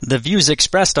The views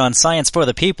expressed on Science for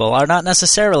the People are not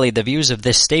necessarily the views of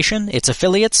this station, its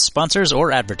affiliates, sponsors,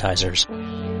 or advertisers.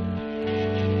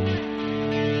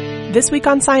 This week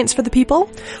on Science for the People,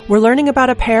 we're learning about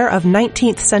a pair of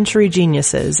 19th century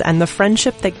geniuses and the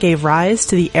friendship that gave rise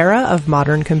to the era of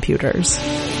modern computers.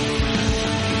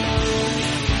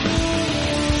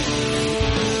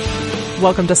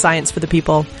 Welcome to Science for the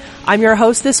People. I'm your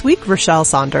host this week, Rochelle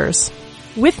Saunders.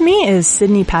 With me is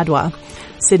Sydney Padua.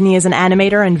 Sydney is an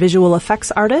animator and visual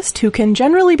effects artist who can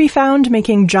generally be found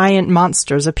making giant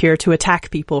monsters appear to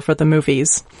attack people for the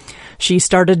movies. She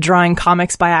started drawing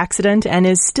comics by accident and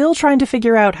is still trying to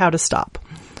figure out how to stop.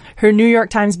 Her New York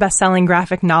Times bestselling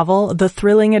graphic novel, The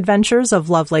Thrilling Adventures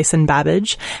of Lovelace and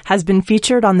Babbage, has been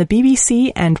featured on the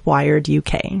BBC and Wired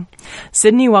UK.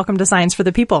 Sydney, welcome to Science for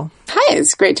the People. Hi,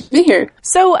 it's great to be here.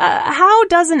 So, how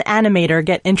does an animator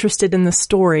get interested in the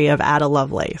story of Ada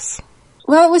Lovelace?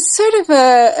 Well, it was sort of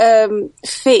a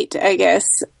fate, I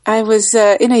guess. I was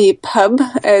in a pub,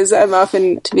 as I'm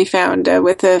often to be found,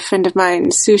 with a friend of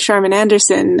mine, Sue Sharman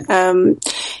Anderson,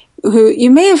 who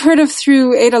you may have heard of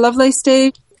through Ada Lovelace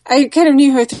Day. I kind of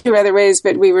knew her through other ways,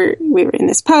 but we were in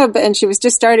this pub, and she was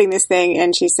just starting this thing,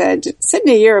 and she said,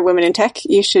 "Sydney, you're a woman in tech.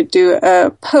 You should do a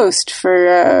post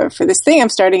for this thing I'm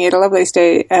starting, Ada Lovelace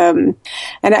Day." And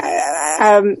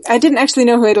I didn't actually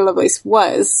know who Ada Lovelace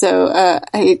was, so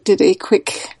I did a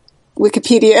quick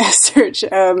Wikipedia search,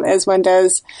 as one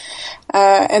does,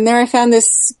 and there I found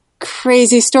this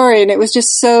crazy story, and it was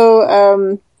just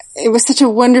so it was such a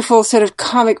wonderful sort of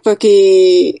comic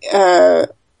booky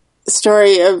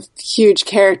story of huge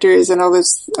characters and all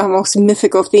those almost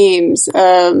mythical themes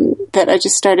that I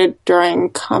just started drawing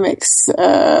comics.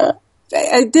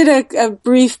 I did a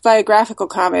brief biographical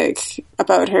comic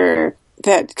about her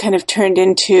that kind of turned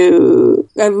into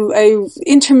a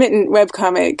intermittent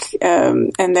webcomic,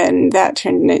 and then that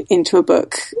turned into a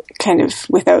book, kind of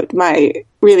without my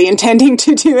really intending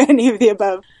to do any of the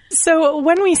above. So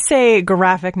when we say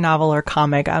graphic novel or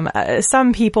comic,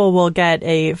 some people will get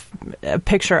a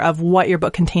picture of what your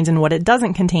book contains and what it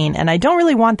doesn't contain. And I don't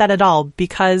really want that at all,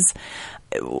 because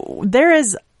there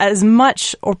is as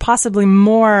much or possibly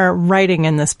more writing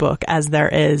in this book as there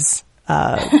is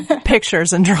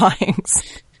pictures and drawings.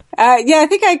 Yeah, I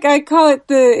think I call it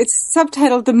it's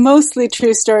subtitled The Mostly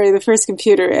True Story of the First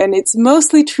Computer, and it's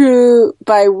mostly true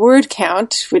by word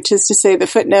count, which is to say the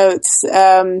footnotes,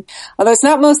 although it's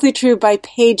not mostly true by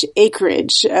page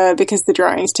acreage, because the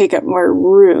drawings take up more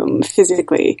room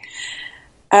physically.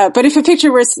 But if a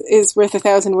picture is worth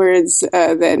 1,000 words,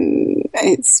 then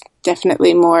it's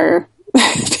definitely more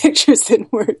pictures than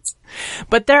words.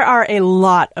 But there are a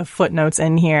lot of footnotes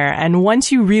in here, and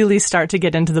once you really start to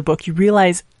get into the book, you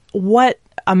realize what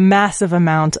a massive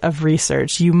amount of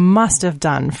research you must have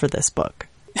done for this book.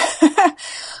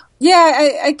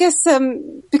 Yeah, I guess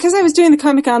because I was doing the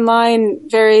comic online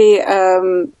very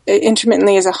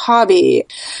intermittently as a hobby,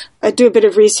 I do a bit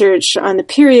of research on the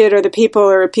period or the people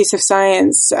or a piece of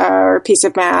science or a piece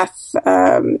of math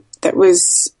that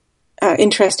was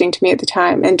interesting to me at the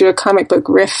time, and do a comic book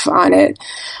riff on it.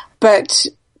 But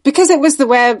because it was the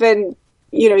web and,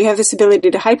 you have this ability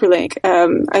to hyperlink,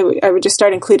 I would just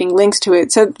start including links to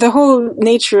it. So the whole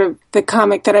nature of the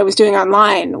comic that I was doing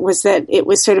online was that it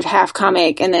was sort of half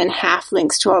comic and then half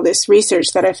links to all this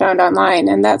research that I found online.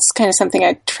 And that's kind of something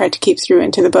I tried to keep through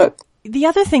into the book. The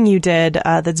other thing you did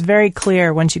that's very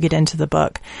clear once you get into the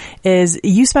book is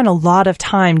you spent a lot of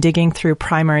time digging through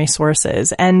primary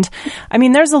sources. And, I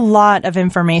mean, there's a lot of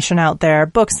information out there,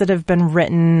 books that have been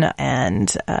written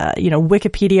and,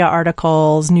 Wikipedia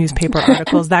articles, newspaper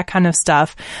articles, that kind of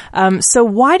stuff. So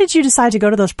why did you decide to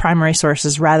go to those primary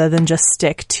sources rather than just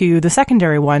stick to the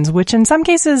secondary ones, which in some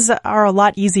cases are a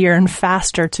lot easier and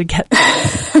faster to get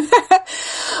through?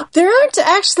 There aren't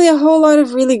actually a whole lot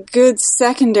of really good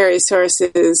secondary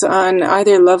sources on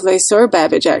either Lovelace or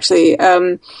Babbage, actually.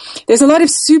 There's a lot of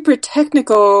super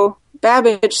technical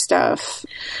Babbage stuff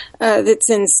that's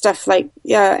in stuff like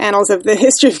Annals of the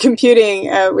History of Computing,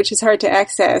 which is hard to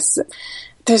access.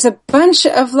 There's a bunch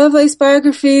of Lovelace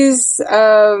biographies,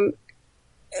 all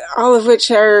of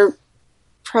which are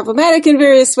problematic in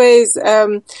various ways.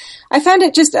 I found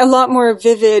it just a lot more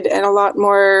vivid and a lot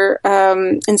more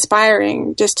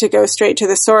inspiring just to go straight to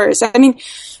the source. I mean,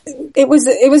 it was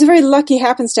a very lucky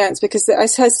happenstance because I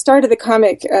started the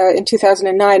comic in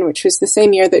 2009, which was the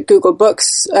same year that Google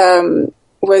Books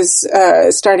was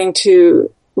starting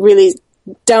to really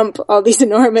dump all these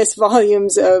enormous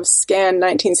volumes of scanned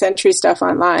 19th century stuff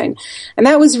online. And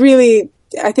that was really,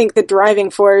 I think, the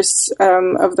driving force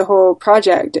of the whole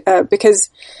project, because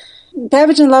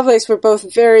Babbage and Lovelace were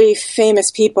both very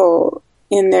famous people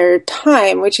in their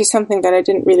time, which is something that I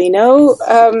didn't really know.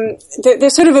 They're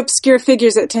sort of obscure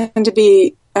figures that tend to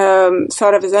be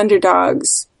thought of as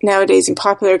underdogs nowadays in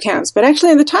popular accounts. But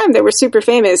actually at the time they were super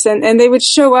famous, and they would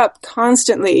show up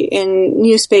constantly in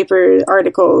newspaper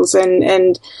articles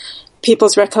and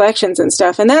people's recollections and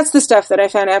stuff. And that's the stuff that I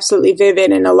found absolutely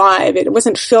vivid and alive. It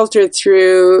wasn't filtered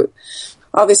through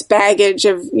all this baggage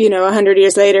of, 100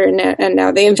 years later, and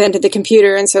now they invented the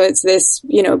computer, and so it's this,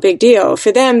 big deal.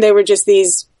 For them, they were just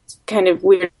these kind of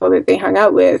weird people that they hung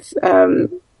out with.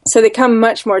 So they come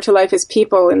much more to life as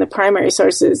people in the primary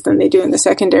sources than they do in the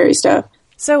secondary stuff.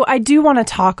 So I do want to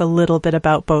talk a little bit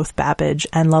about both Babbage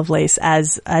and Lovelace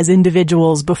as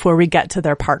individuals before we get to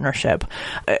their partnership.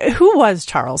 Who was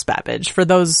Charles Babbage, for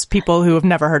those people who have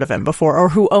never heard of him before, or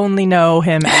who only know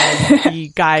him as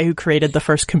the guy who created the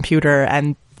first computer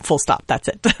and full stop, that's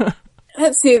it?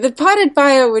 Let's see. The potted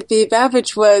bio would be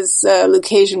Babbage was a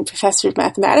Lucasian professor of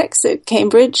mathematics at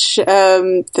Cambridge,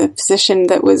 the position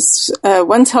that was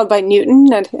once held by Newton,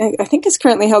 and I think is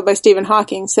currently held by Stephen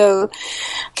Hawking. So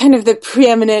kind of the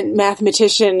preeminent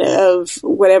mathematician of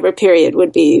whatever period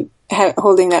would be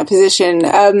holding that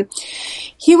position.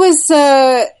 He was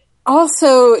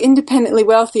also independently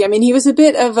wealthy. I mean, he was a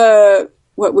bit of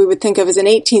what we would think of as an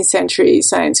 18th century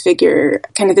science figure,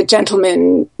 kind of the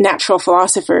gentleman natural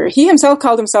philosopher. He himself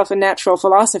called himself a natural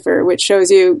philosopher, which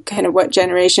shows you kind of what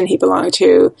generation he belonged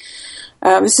to.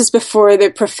 This is before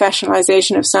the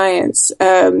professionalization of science.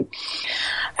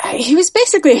 He was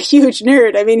basically a huge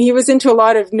nerd. I mean, he was into a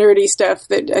lot of nerdy stuff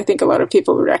that I think a lot of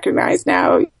people would recognize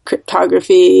now,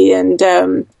 cryptography and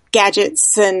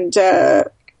gadgets and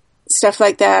stuff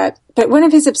like that. But one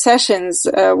of his obsessions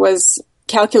was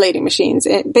calculating machines,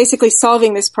 and basically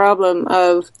solving this problem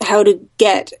of how to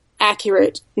get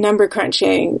accurate number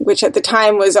crunching, which at the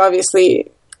time was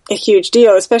obviously a huge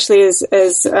deal, especially as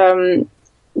the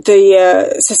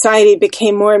society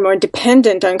became more and more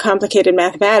dependent on complicated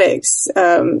mathematics,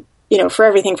 for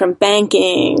everything from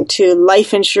banking to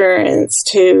life insurance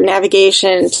to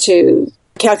navigation to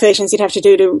calculations you'd have to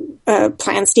do to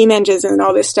plan steam engines and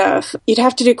all this stuff. You'd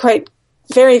have to do quite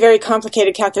very, very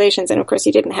complicated calculations, and of course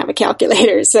you didn't have a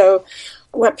calculator. So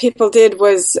what people did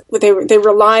was they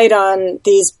relied on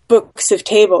these books of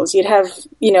tables. You'd have,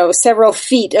 several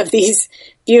feet of these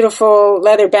beautiful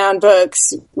leather-bound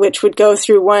books, which would go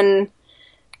through one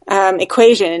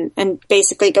equation and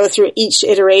basically go through each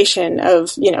iteration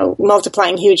of,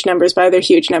 multiplying huge numbers by other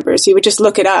huge numbers. So you would just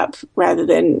look it up rather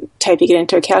than typing it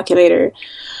into a calculator.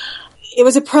 It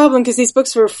was a problem because these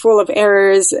books were full of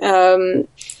errors.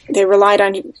 They relied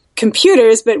on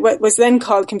computers, but what was then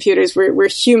called computers were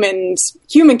human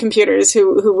computers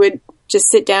who would just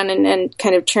sit down and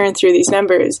kind of churn through these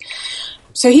numbers.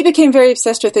 So he became very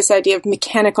obsessed with this idea of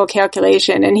mechanical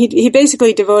calculation, and he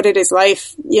basically devoted his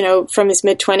life, from his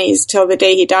mid-20s till the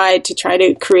day he died to try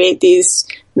to create these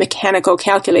mechanical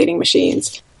calculating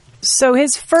machines. So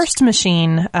his first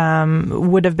machine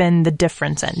would have been the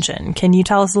difference engine. Can you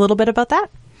tell us a little bit about that?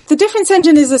 The difference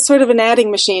engine is a sort of an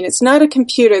adding machine. It's not a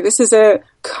computer. This is a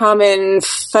common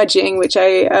fudging, which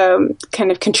I kind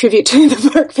of contribute to in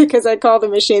the book because I call the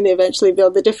machine they eventually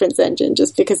build the difference engine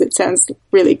just because it sounds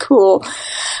really cool.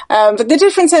 But the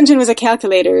difference engine was a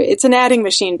calculator. It's an adding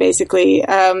machine, basically.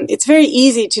 It's very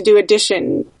easy to do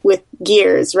addition with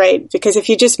gears, right? Because if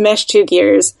you just mesh two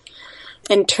gears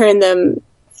and turn them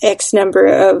X number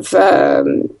of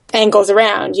angles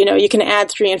around, you can add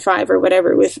 3 and 5 or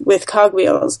whatever with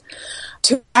cogwheels.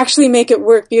 To actually make it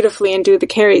work beautifully and do the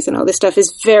carries and all this stuff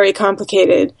is very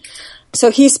complicated. So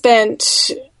he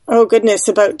spent,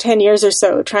 about 10 years or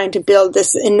so trying to build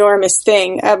this enormous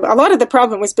thing. A lot of the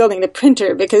problem was building the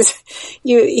printer because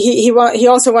he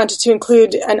also wanted to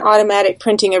include an automatic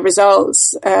printing of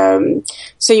results,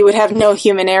 so you would have no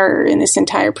human error in this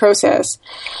entire process.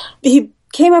 He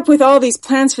came up with all these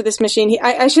plans for this machine.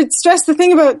 I should stress the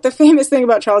famous thing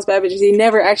about Charles Babbage is he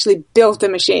never actually built a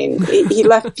machine. He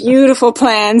left beautiful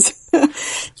plans,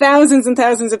 thousands and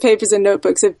thousands of papers and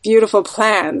notebooks of beautiful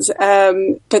plans.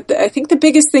 But I think the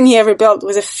biggest thing he ever built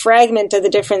was a fragment of the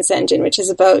difference engine, which is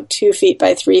about 2 feet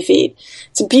by 3 feet.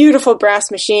 It's a beautiful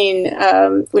brass machine,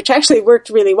 which actually worked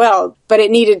really well, but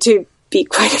it needed to be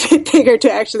quite a bit bigger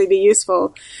to actually be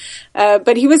useful.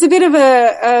 But he was a bit of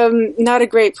not a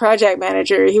great project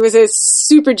manager. He was a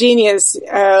super genius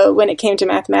when it came to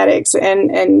mathematics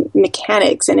and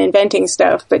mechanics and inventing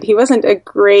stuff, but he wasn't a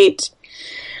great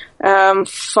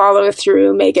follow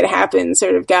through, make it happen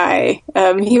sort of guy.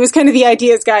 He was kind of the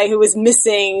ideas guy who was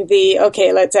missing the,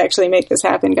 okay, let's actually make this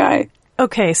happen guy.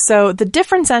 Okay, so the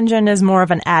difference engine is more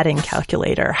of an adding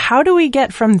calculator. How do we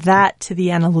get from that to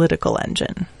the analytical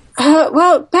engine?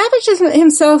 Well, Babbage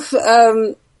himself,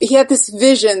 he had this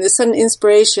vision, this sudden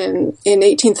inspiration in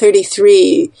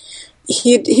 1833.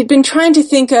 He'd been trying to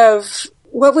think of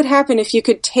what would happen if you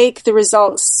could take the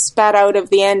results spat out of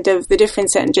the end of the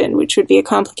difference engine, which would be a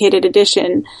complicated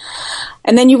addition,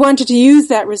 and then you wanted to use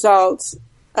that result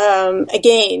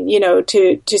again,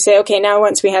 to say, okay, now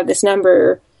once we have this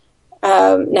number,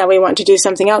 now we want to do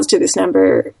something else to this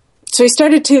number. So he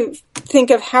started to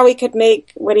think of how he could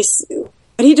make what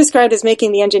he described as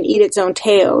making the engine eat its own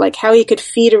tail, like how he could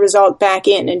feed a result back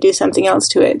in and do something else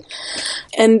to it.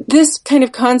 And this kind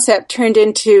of concept turned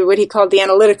into what he called the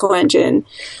analytical engine,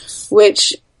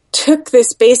 which took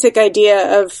this basic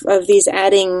idea of these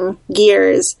adding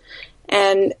gears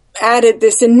and added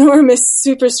this enormous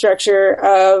superstructure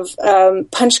of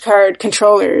punch card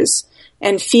controllers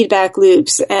and feedback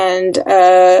loops and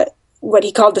what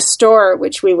he called the store,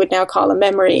 which we would now call a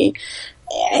memory.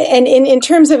 And in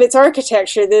terms of its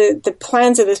architecture, the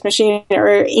plans of this machine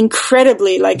are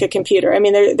incredibly like a computer. I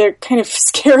mean, they're kind of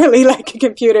scarily like a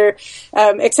computer,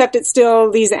 except it's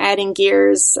still these adding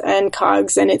gears and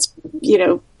cogs, and it's,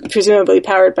 presumably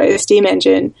powered by a steam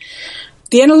engine.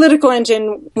 The analytical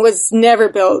engine was never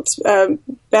built.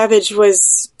 Babbage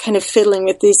was kind of fiddling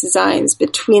with these designs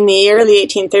between the early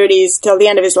 1830s till the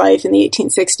end of his life in the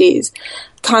 1860s,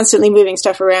 constantly moving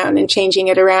stuff around and changing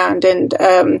it around and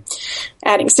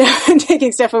adding stuff and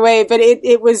taking stuff away. But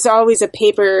it was always a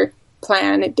paper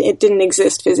plan. It didn't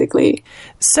exist physically.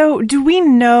 So do we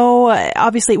know,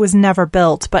 obviously it was never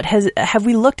built, but have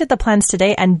we looked at the plans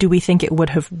today, and do we think it would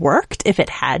have worked if it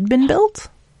had been built?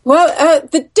 Well,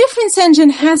 the difference engine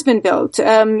has been built.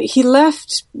 He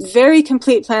left very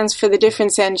complete plans for the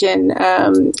difference engine,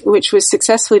 which was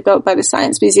successfully built by the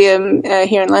Science Museum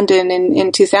here in London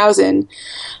in 2000.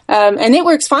 And it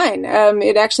works fine.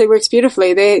 It actually works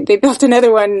beautifully. They built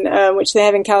another one, which they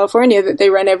have in California that they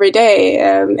run every day,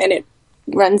 and it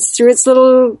runs through its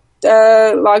little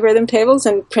logarithm tables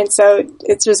and prints out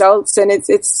its results, and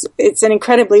it's an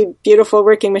incredibly beautiful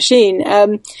working machine.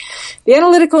 The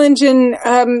analytical engine,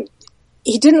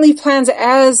 he didn't leave plans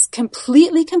as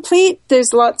completely complete. There's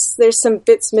some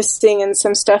bits missing and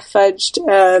some stuff fudged.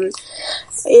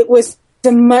 It was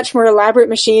a much more elaborate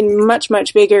machine, much,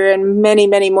 much bigger, and many,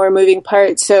 many more moving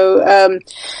parts. So,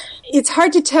 it's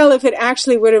hard to tell if it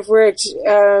actually would have worked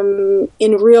in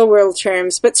real world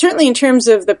terms, but certainly in terms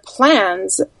of the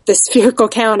plans, the spherical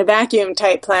count of vacuum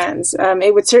type plans,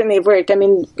 it would certainly have worked. I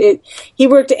mean, he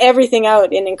worked everything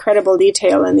out in incredible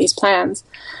detail in these plans.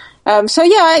 So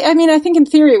yeah, I think in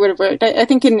theory it would have worked. I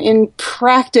think in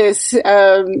practice,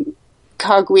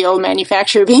 cogwheel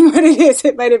manufacture being what it is,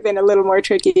 it might have been a little more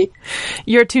tricky.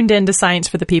 You're tuned in to Science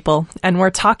for the People, and we're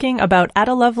talking about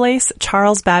Ada Lovelace,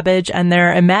 Charles Babbage, and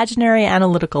their imaginary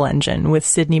analytical engine with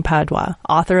Sidney Padwa,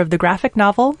 author of the graphic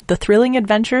novel The Thrilling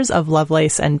Adventures of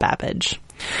Lovelace and Babbage.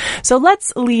 So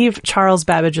let's leave Charles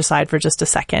Babbage aside for just a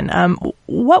second.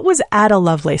 What was Ada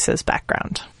Lovelace's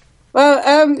background?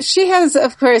 Well, she has,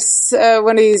 of course,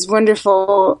 one of these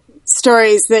wonderful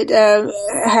stories that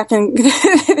happen.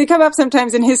 They come up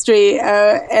sometimes in history,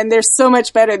 and they're so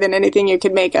much better than anything you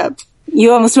could make up.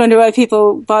 You almost wonder why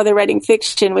people bother writing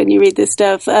fiction when you read this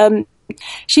stuff.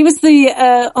 She was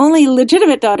the only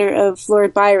legitimate daughter of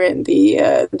Lord Byron,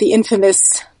 the infamous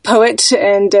poet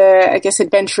and I guess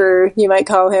adventurer, you might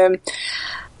call him.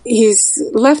 He's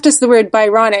left us the word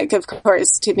Byronic, of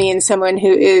course, to mean someone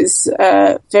who is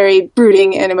very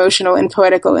brooding and emotional and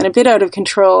poetical and a bit out of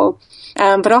control.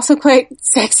 But also quite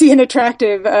sexy and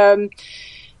attractive.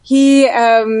 He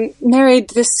married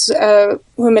this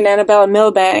woman, Annabella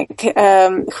Milbank,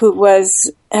 who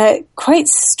was quite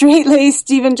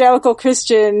straight-laced evangelical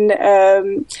Christian.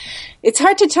 It's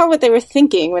hard to tell what they were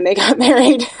thinking when they got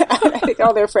married. I think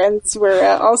all their friends were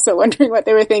also wondering what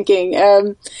they were thinking.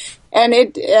 And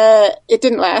it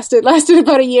didn't last. It lasted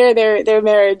about a year, their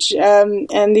marriage.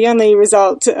 And the only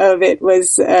result of it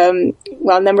was,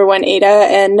 number one, Ada,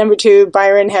 and number two,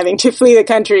 Byron having to flee the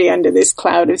country under this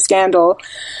cloud of scandal.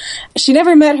 She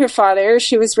never met her father.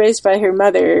 She was raised by her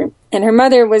mother, and her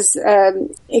mother was,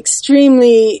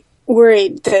 extremely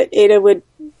worried that Ada would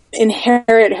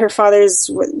inherit her father's,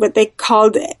 what they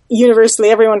called, universally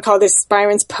everyone called this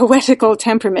Byron's poetical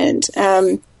temperament,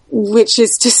 which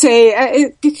is to say,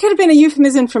 it could have been a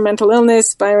euphemism for mental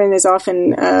illness. Byron is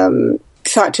often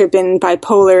thought to have been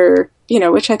bipolar,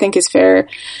 which I think is fair.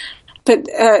 But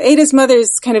Ada's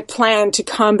mother's kind of plan to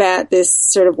combat this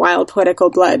sort of wild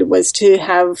poetical blood was to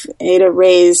have Ada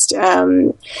raised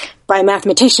by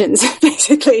mathematicians,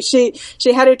 basically. She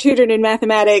had her tutored in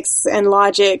mathematics and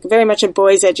logic, very much a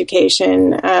boy's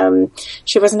education.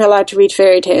 She wasn't allowed to read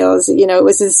fairy tales. You know, it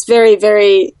was this very,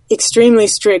 very extremely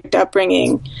strict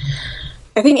upbringing.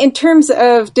 I think in terms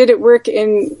of did it work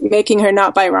in making her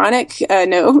not Byronic?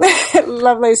 No.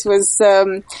 Lovelace was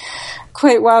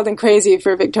quite wild and crazy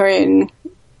for a Victorian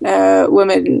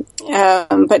woman.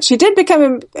 But she did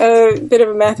become a bit of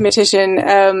a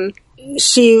mathematician.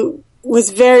 She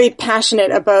was very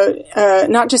passionate about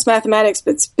not just mathematics,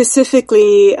 but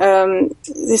specifically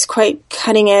this quite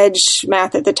cutting-edge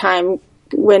math at the time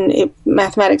when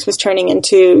mathematics was turning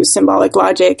into symbolic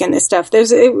logic and this stuff.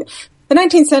 The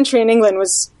 19th century in England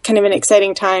was kind of an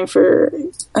exciting time for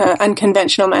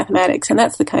unconventional mathematics, and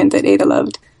that's the kind that Ada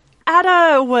loved.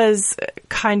 Ada was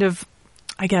kind of,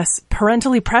 I guess,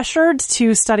 parentally pressured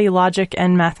to study logic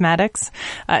and mathematics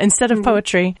instead of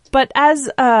poetry. But as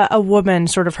a woman,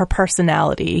 sort of her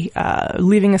personality,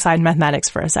 leaving aside mathematics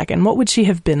for a second, what would she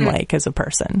have been like as a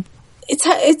person?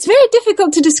 It's very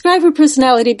difficult to describe her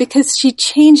personality because she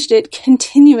changed it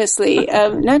continuously,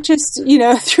 not just,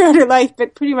 throughout her life,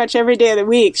 but pretty much every day of the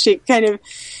week. She kind of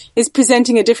is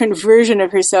presenting a different version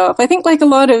of herself. I think like a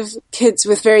lot of kids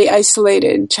with very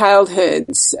isolated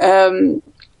childhoods,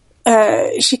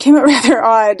 she came out rather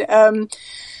odd.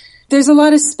 There's a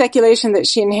lot of speculation that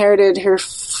she inherited her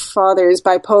father's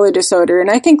bipolar disorder,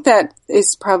 and I think that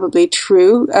is probably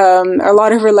true. A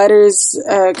lot of her letters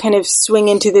kind of swing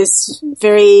into this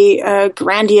very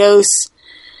grandiose,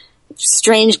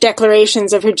 strange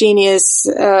declarations of her genius,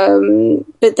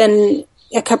 but then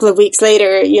a couple of weeks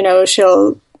later,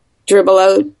 she'll dribble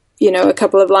out, a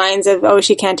couple of lines of,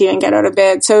 she can't even get out of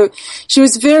bed. So she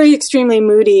was very extremely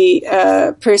moody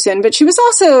person, but she was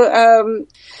also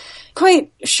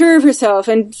quite sure of herself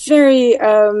and very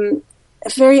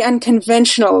very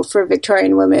unconventional for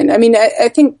Victorian women. I mean, I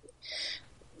think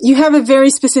you have a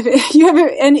very specific, you have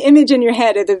an image in your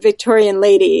head of the Victorian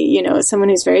lady, someone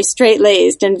who's very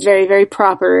straight-laced and very, very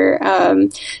proper,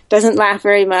 doesn't laugh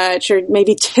very much or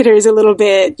maybe titters a little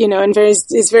bit, and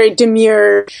is very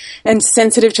demure and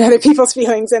sensitive to other people's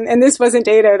feelings. And this wasn't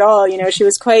Ada at all. She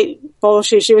was quite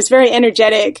bullshit. She was very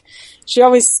energetic. She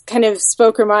always kind of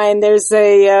spoke her mind. There's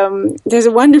a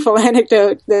wonderful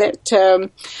anecdote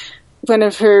that, one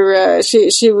of her,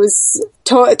 she was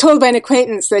told by an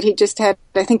acquaintance that he just had,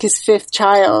 I think, his 5th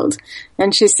child.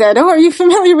 And she said, are you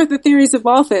familiar with the theories of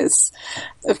Malthus?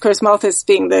 Of course, Malthus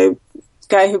being the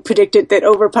guy who predicted that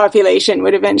overpopulation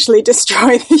would eventually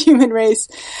destroy the human race.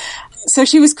 So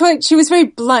she was very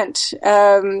blunt.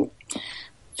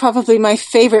 Probably my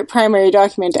favorite primary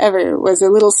document ever was a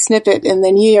little snippet in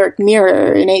the New York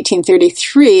Mirror in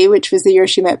 1833, which was the year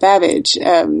she met Babbage,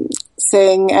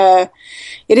 saying,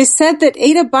 it is said that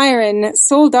Ada Byron,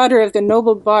 sole daughter of the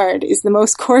noble bard, is the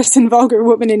most coarse and vulgar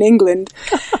woman in England.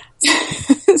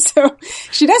 So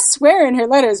she does swear in her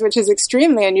letters, which is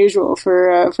extremely unusual for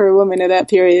a woman of that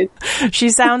period. She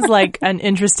sounds like an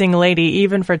interesting lady,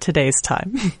 even for today's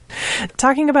time.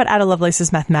 Talking about Ada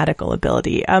Lovelace's mathematical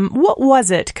ability, what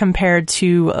was it compared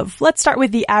to, let's start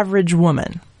with the average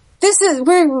woman?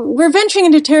 We're venturing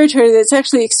into territory that's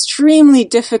actually extremely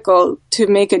difficult to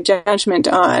make a judgment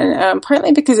on,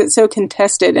 partly because it's so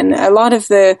contested, and a lot of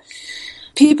the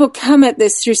people come at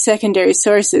this through secondary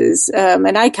sources,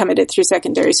 and I come at it through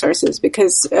secondary sources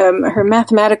because her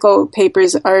mathematical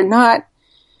papers are not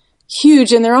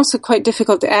huge, and they're also quite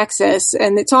difficult to access,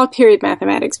 and it's all period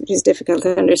mathematics, which is difficult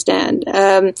to understand.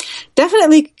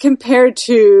 Definitely compared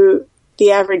to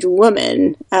the average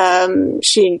woman,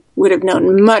 she would have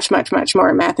known much, much, much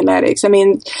more mathematics. I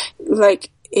mean, like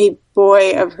a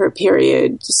boy of her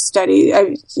period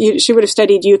she would have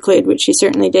studied Euclid, which she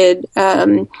certainly did,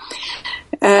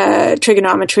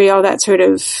 trigonometry, all that sort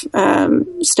of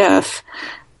stuff.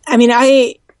 I mean,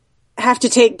 I have to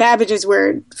take Babbage's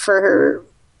word for her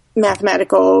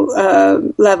mathematical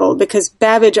level, because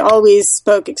Babbage always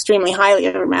spoke extremely highly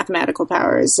of her mathematical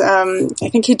powers. I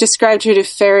think he described her to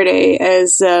Faraday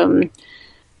as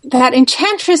that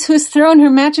enchantress who has thrown her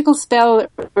magical spell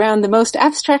around the most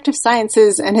abstract of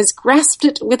sciences and has grasped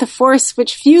it with a force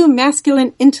which few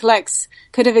masculine intellects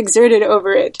could have exerted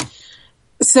over it.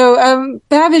 So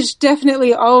Babbage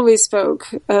definitely always spoke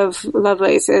of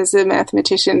Lovelace as a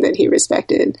mathematician that he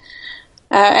respected.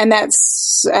 And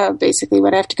that's basically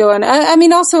what I have to go on. I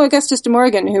mean, also Augustus de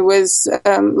Morgan, who was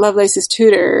Lovelace's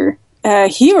tutor,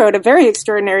 he wrote a very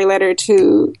extraordinary letter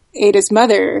to Ada's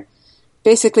mother,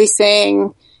 basically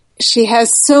saying, she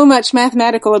has so much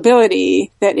mathematical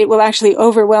ability that it will actually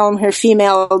overwhelm her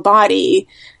female body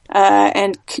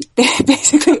and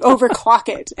basically overclock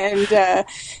it, and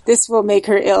this will make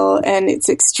her ill, and it's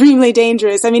extremely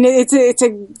dangerous. I mean, it's a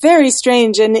very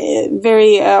strange and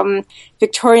very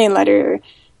Victorian letter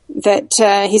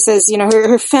that he says, you know,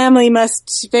 her family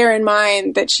must bear in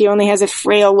mind that she only has a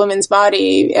frail woman's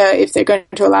body if they're going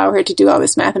to allow her to do all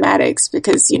this mathematics,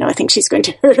 because, you know, I think she's going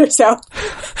to hurt herself.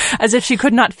 As if she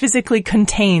could not physically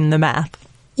contain the math.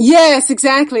 Yes,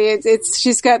 exactly.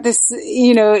 She's got this,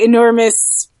 you know,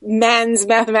 enormous man's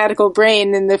mathematical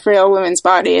brain in the frail woman's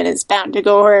body, and it's bound to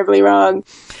go horribly wrong.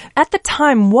 At the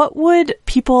time, what would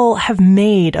people have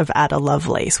made of Ada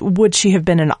Lovelace? Would she have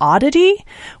been an oddity?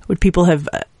 Would people have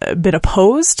been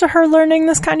opposed to her learning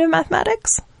this kind of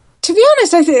mathematics? To be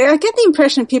honest, I get the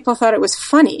impression people thought it was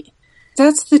funny.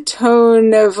 That's the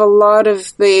tone of a lot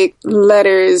of the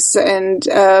letters and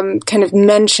kind of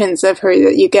mentions of her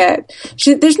that you get.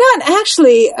 There's not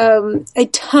actually a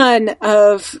ton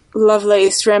of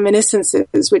Lovelace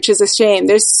reminiscences, which is a shame.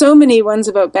 There's so many ones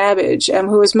about Babbage,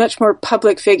 who was much more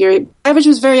public figure. Babbage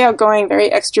was very outgoing, very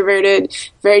extroverted,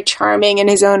 very charming in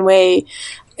his own way.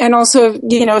 And also,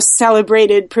 you know,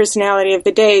 celebrated personality of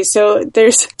the day. So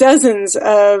there's dozens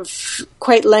of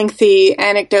quite lengthy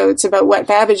anecdotes about what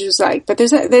Babbage was like, but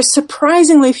there's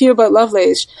surprisingly few about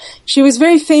Lovelace. She was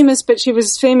very famous, but she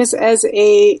was famous as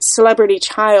a celebrity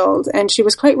child, and she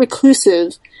was quite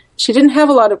reclusive. She didn't have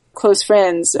a lot of close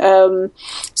friends.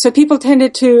 So people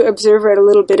tended to observe her at a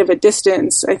little bit of a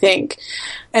distance, I think.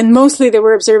 And mostly they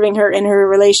were observing her in her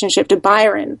relationship to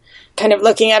Byron, kind of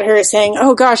looking at her saying,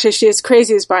 oh gosh, is she as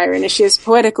crazy as Byron? Is she as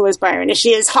poetical as Byron? Is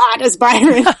she as hot as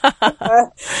Byron?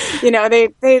 You know,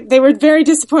 they were very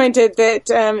disappointed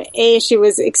that, she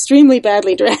was extremely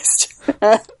badly dressed.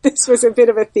 This was a bit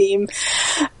of a theme.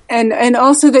 And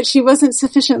also that she wasn't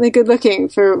sufficiently good looking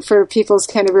for people's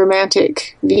kind of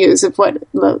romantic views of what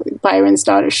Byron's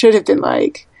daughter should have been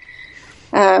like.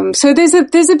 So there's a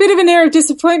bit of an air of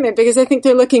disappointment, because I think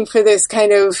they're looking for this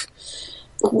kind of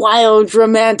wild,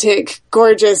 romantic,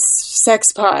 gorgeous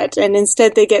sex pot, and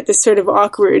instead they get this sort of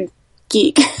awkward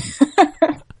geek.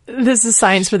 This is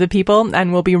Science for the People,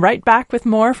 and we'll be right back with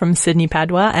more from Sidney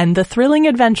Padua and the thrilling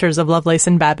adventures of Lovelace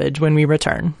and Babbage when we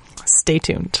return. Stay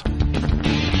tuned.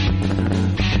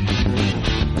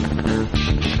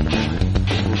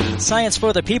 Science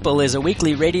for the People is a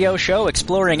weekly radio show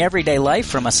exploring everyday life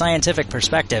from a scientific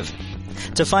perspective.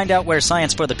 To find out where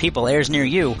Science for the People airs near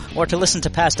you, or to listen to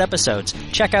past episodes,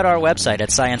 check out our website at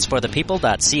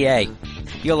scienceforthepeople.ca.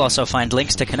 You'll also find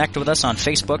links to connect with us on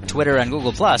Facebook, Twitter, and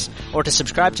Google+, or to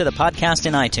subscribe to the podcast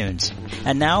in iTunes.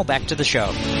 And now, back to the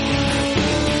show.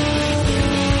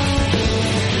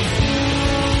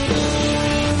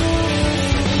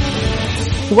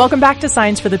 Welcome back to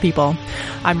Science for the People.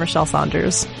 I'm Rochelle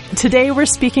Saunders. Today we're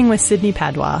speaking with Sidney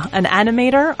Padua, an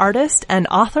animator, artist, and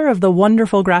author of the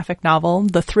wonderful graphic novel,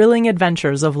 The Thrilling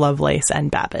Adventures of Lovelace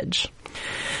and Babbage.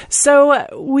 So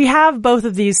we have both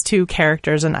of these two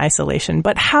characters in isolation,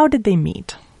 but how did they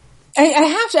meet?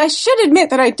 I should admit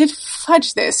that I did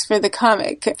fudge this for the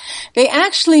comic. They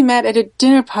actually met at a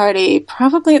dinner party,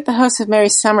 probably at the house of Mary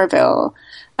Somerville,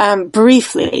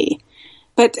 briefly.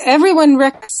 But everyone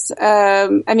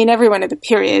everyone at the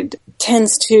period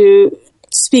tends to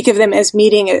speak of them as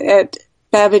meeting at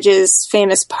Babbage's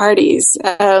famous parties,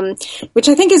 which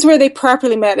I think is where they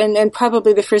properly met, and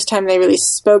probably the first time they really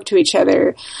spoke to each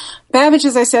other. Babbage,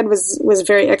 as I said, was a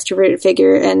very extroverted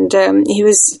figure, and he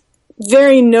was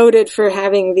very noted for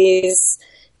having these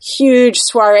huge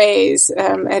soirees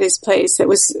at his place. That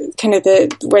was kind of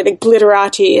where the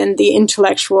glitterati and the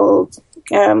intellectual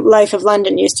life of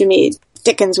London used to meet.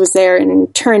 Dickens was there,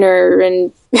 and Turner,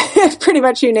 and pretty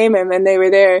much you name him, and they were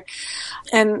there.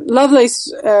 And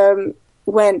Lovelace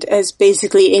went as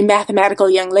basically a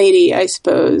mathematical young lady, I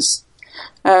suppose,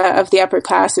 of the upper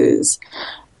classes.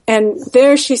 And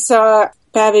there she saw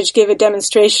Babbage give a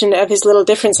demonstration of his little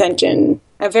difference engine,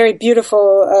 a very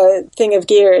beautiful thing of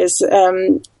gears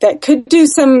that could do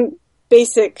some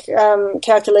basic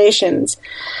calculations.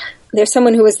 There's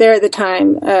someone who was there at the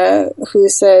time who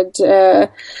said,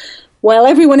 while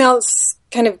everyone else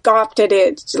kind of gawped at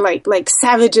it like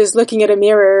savages looking at a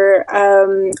mirror,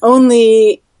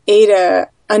 only Ada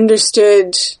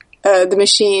understood the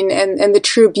machine and the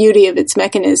true beauty of its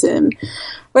mechanism.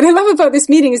 What I love about this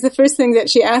meeting is the first thing that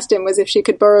she asked him was if she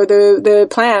could borrow the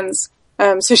plans,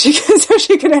 so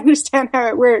she could understand how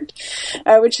it worked,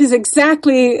 which is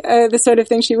exactly the sort of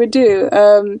thing she would do.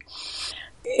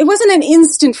 It wasn't an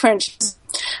instant friendship.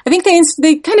 I think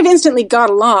they kind of instantly got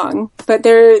along, but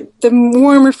the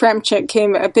warmer friendship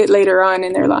came a bit later on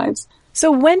in their lives.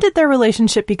 So when did their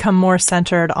relationship become more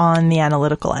centered on the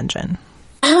analytical engine?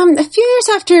 A few years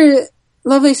after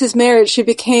Lovelace's marriage, she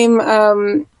became,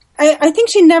 I think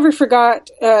she never forgot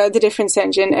the difference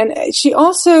engine. And she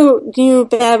also knew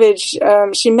Babbage.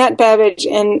 She met Babbage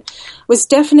and was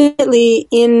definitely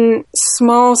in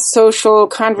small social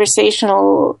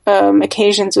conversational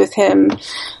occasions with him.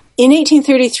 In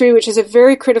 1833, which is a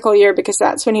very critical year because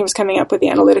that's when he was coming up with the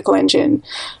analytical engine.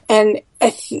 And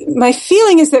my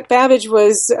feeling is that Babbage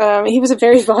was, he was a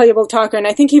very voluble talker, and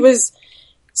I think he was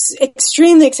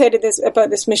extremely excited about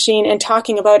this machine and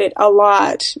talking about it a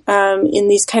lot in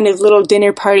these kind of little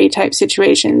dinner party type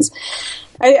situations.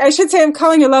 I should say I'm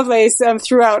calling her Lovelace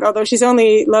throughout, although she's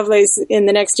only Lovelace in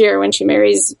the next year when she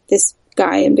marries this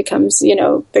guy and becomes,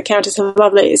 the Countess of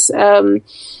Lovelace.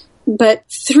 But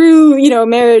through,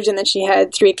 marriage, and then she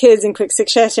had 3 kids in quick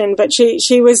succession, but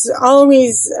she was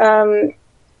always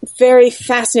very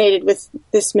fascinated with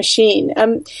this machine.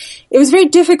 It was very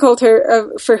difficult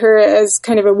for her as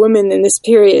kind of a woman in this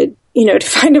period, to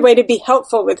find a way to be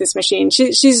helpful with this machine.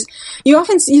 You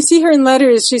see her in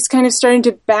letters, she's kind of starting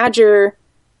to badger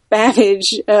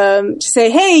Babbage, to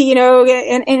say, hey,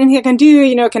 anything I can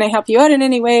do, can I help you out in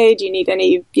any way? Do you need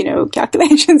any,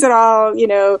 calculations at all?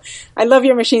 I love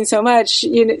your machine so much.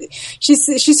 She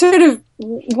sort of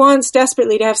wants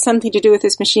desperately to have something to do with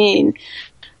this machine.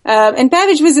 And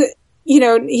Babbage was,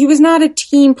 he was not a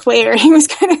team player. He was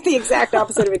kind of the exact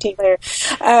opposite of a team player.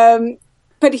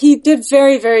 But he did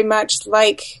very, very much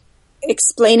like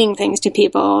explaining things to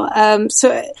people.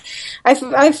 So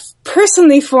I've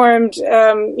personally formed,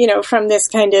 from this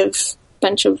kind of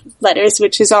bunch of letters,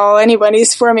 which is all anyone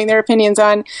who's forming their opinions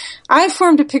on, I've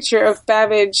formed a picture of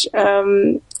Babbage,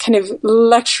 kind of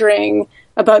lecturing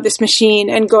about this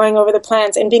machine and going over the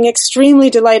plans and being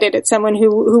extremely delighted at someone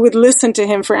who would listen to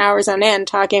him for hours on end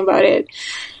talking about it.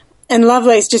 And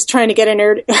Lovelace just trying to get a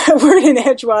word in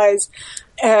edgewise.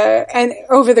 And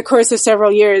over the course of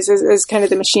several years, as kind of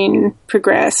the machine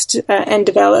progressed and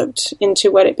developed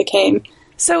into what it became.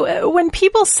 So when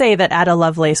people say that Ada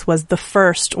Lovelace was the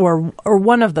first or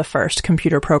one of the first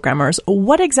computer programmers,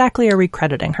 what exactly are we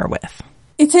crediting her with?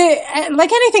 It's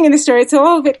like anything in the story, it's a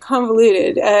little bit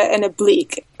convoluted and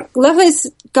oblique. Lovelace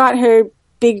got her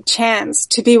big chance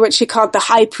to be what she called the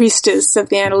high priestess of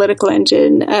the analytical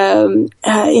engine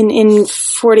in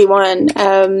 41,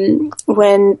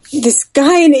 when this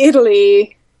guy in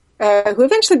Italy, who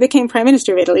eventually became Prime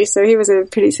Minister of Italy, so he was a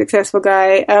pretty successful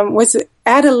guy, was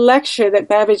at a lecture that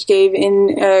Babbage gave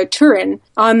in Turin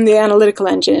on the analytical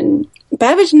engine.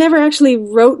 Babbage never actually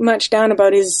wrote much down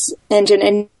about his engine,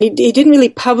 and he didn't really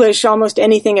publish almost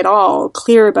anything at all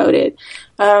clear about it,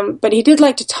 but he did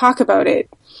like to talk about it.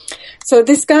 So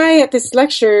this guy at this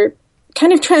lecture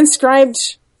kind of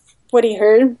transcribed what he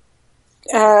heard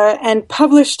and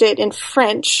published it in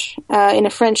French, in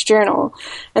a French journal.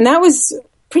 And that was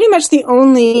pretty much the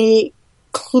only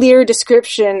clear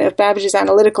description of Babbage's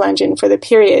analytical engine for the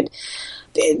period.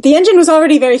 The engine was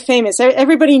already very famous.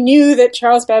 Everybody knew that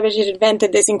Charles Babbage had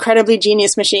invented this incredibly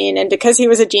genius machine, and because he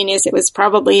was a genius, it was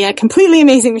probably a completely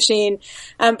amazing machine.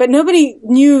 But nobody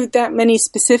knew that many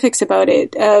specifics about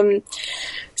it.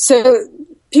 So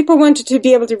people wanted to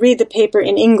be able to read the paper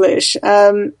in English.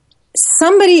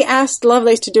 Somebody asked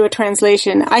Lovelace to do a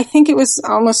translation. I think it was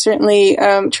almost certainly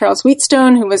Charles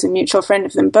Wheatstone, who was a mutual friend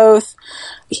of them both.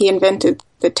 He invented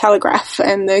the telegraph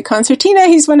and the concertina.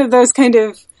 He's one of those kind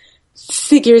of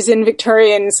figures in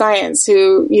Victorian science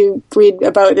who you read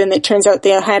about and it turns out they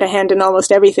had a hand in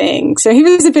almost everything. So he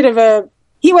was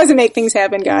he was a make things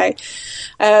happen guy.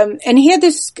 And he had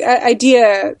this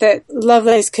idea that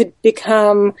Lovelace could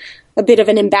become a bit of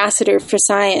an ambassador for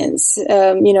science,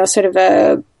 sort of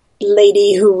a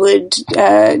lady who would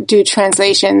do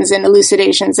translations and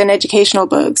elucidations and educational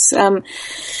books.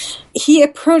 He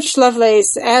approached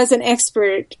Lovelace as an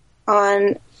expert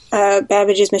on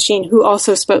Babbage's machine, who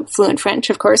also spoke fluent French,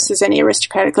 of course, as any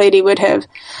aristocratic lady would have,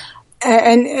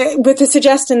 and with the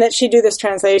suggestion that she do this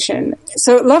translation.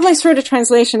 So Lovelace wrote a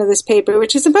translation of this paper,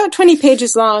 which is about 20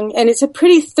 pages long, and it's a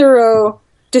pretty thorough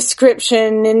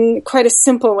description in quite a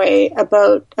simple way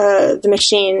about the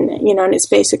machine, and its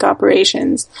basic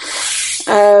operations.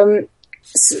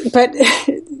 But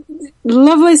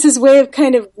Lovelace's way of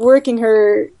kind of working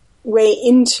her way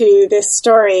into this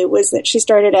story was that she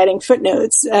started adding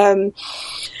footnotes,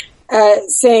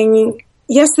 saying,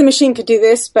 yes, the machine could do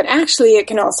this, but actually it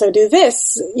can also do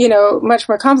this, much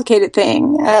more complicated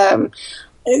thing. A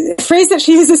phrase that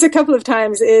she uses a couple of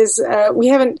times is,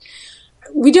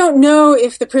 we don't know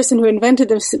if the person who invented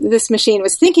this machine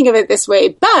was thinking of it this way,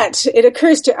 but it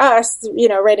occurs to us,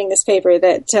 writing this paper,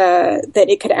 that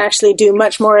it could actually do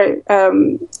much more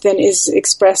than is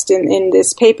expressed in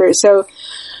this paper. So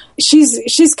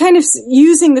she's kind of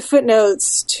using the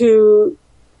footnotes to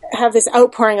have this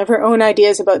outpouring of her own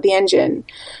ideas about the engine.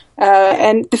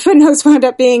 And the footnotes wound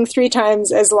up being 3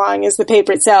 times as long as the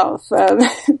paper itself.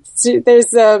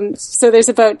 There's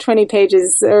about 20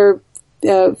 pages or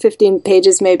 15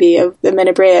 pages maybe of the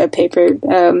Menabrea paper,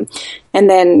 and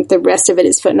then the rest of it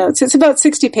is footnotes. It's about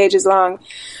 60 pages long.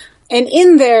 And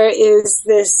in there is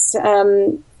this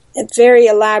very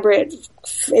elaborate,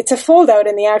 it's a foldout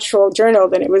in the actual journal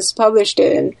that it was published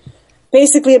in.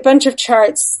 Basically a bunch of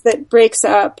charts that breaks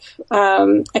up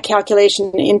a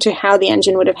calculation into how the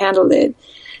engine would have handled it.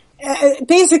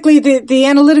 Basically, the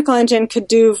analytical engine could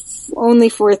do only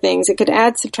 4 things. It could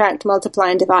add, subtract,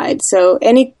 multiply, and divide. So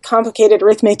any complicated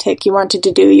arithmetic you wanted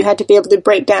to do, you had to be able to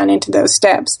break down into those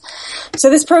steps. So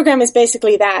this program is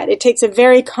basically that. It takes a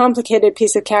very complicated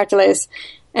piece of calculus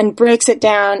and breaks it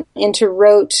down into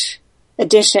rote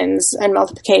additions and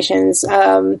multiplications,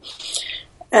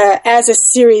 as a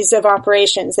series of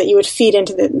operations that you would feed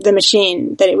into the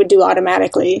machine that it would do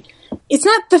automatically. It's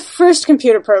not the first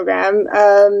computer program.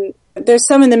 There's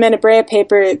some in the Menabrea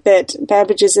paper that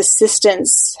Babbage's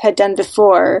assistants had done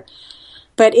before,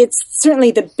 but it's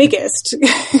certainly the biggest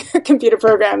computer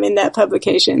program in that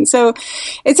publication. So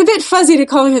it's a bit fuzzy to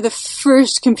call her the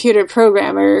first computer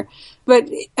programmer. But,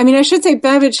 I should say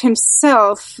Babbage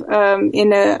himself,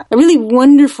 in a really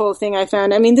wonderful thing I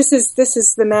found. This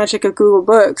is the magic of Google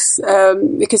Books,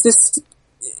 because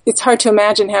it's hard to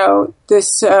imagine how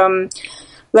this,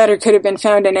 letter could have been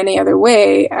found in any other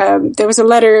way. There was a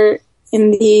letter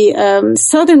in the,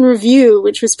 Southern Review,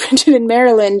 which was printed in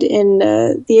Maryland in,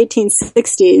 the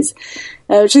 1860s,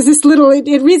 which is this little,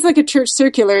 it reads like a church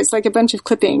circular. It's like a bunch of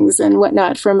clippings and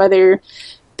whatnot from other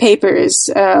papers.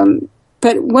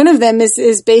 But one of them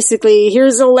is basically,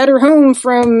 here's a letter home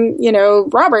from,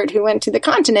 Robert, who went to the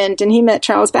continent and he met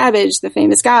Charles Babbage, the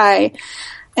famous guy.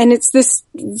 And it's this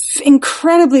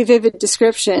incredibly vivid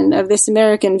description of this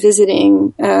American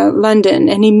visiting London,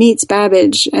 and he meets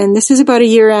Babbage. And this is about a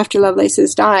year after Lovelace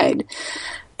has died.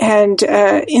 And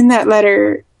in that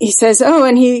letter, he says,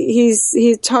 and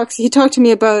he talked to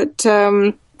me about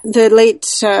the late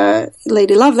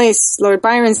Lady Lovelace, Lord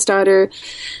Byron's daughter.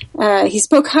 He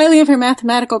spoke highly of her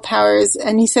mathematical powers,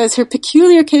 and he says her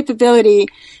peculiar capability,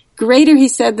 greater, he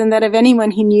said, than that of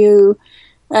anyone he knew,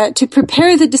 to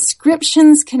prepare the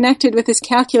descriptions connected with his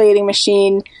calculating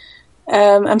machine.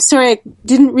 I'm sorry, I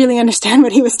didn't really understand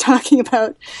what he was talking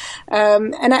about.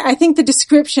 And I think the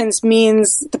descriptions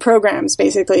means the programs,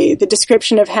 basically, the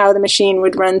description of how the machine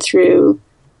would run through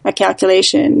a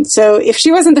calculation. So if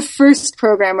she wasn't the first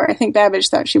programmer, I think Babbage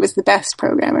thought she was the best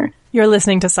programmer. You're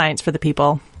listening to Science for the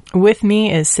People. With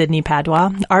me is Sydney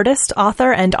Padua, artist,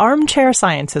 author, and armchair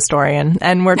science historian,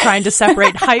 and we're trying to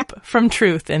separate hype from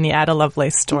truth in the Ada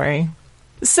Lovelace story.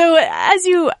 So, as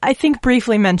you, I think,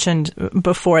 briefly mentioned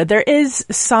before, there is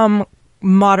some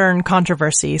modern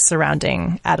controversy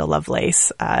surrounding Ada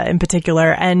Lovelace, in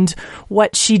particular, and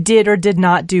what she did or did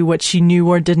not do, what she knew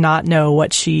or did not know,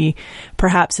 what she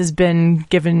perhaps has been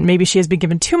given, maybe she has been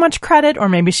given too much credit, or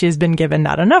maybe she has been given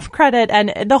not enough credit,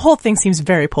 and the whole thing seems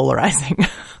very polarizing.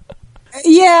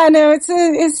 Yeah, no,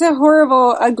 it's a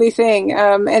horrible, ugly thing.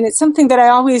 And it's something that I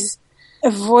always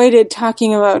avoided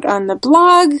talking about on the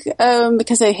blog,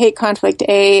 because I hate conflict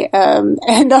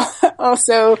and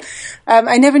also,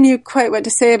 I never knew quite what to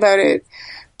say about it.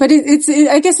 But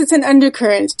I guess it's an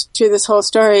undercurrent to this whole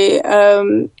story.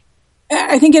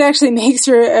 I think it actually makes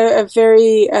her a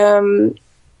very, an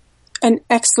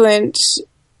excellent,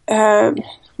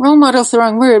 role model's the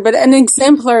wrong word, but an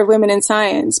exemplar of women in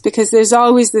science, because there's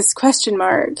always this question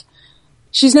mark.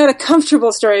 She's not a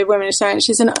comfortable story of women in science.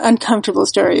 She's an uncomfortable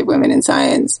story of women in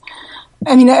science.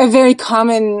 A very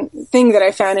common thing that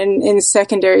I found in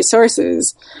secondary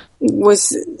sources was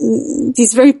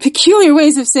these very peculiar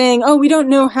ways of saying, we don't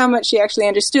know how much she actually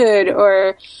understood,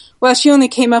 or, well, she only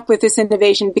came up with this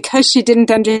innovation because she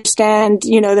didn't understand,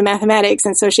 the mathematics,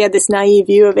 and so she had this naive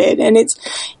view of it. And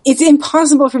it's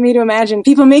impossible for me to imagine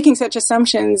people making such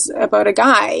assumptions about a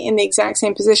guy in the exact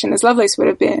same position as Lovelace would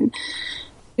have been.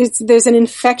 There's an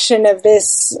infection of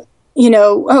this,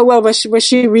 was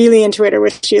she really into it, or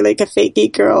was she like a fake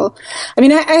geek girl?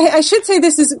 I should say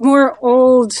this is more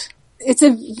old. It's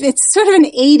sort of an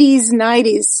 80s,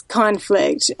 90s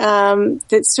conflict,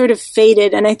 that's sort of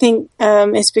faded, and I think,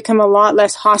 it's become a lot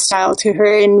less hostile to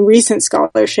her in recent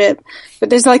scholarship, but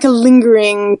there's like a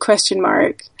lingering question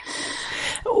mark.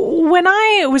 When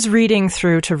I was reading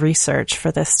through to research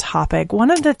for this topic,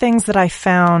 one of the things that I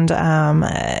found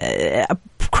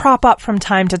crop up from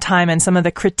time to time in some of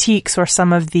the critiques or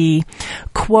some of the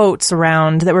quotes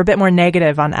around that were a bit more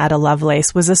negative on Ada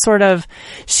Lovelace was a sort of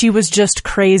she was just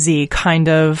crazy kind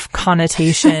of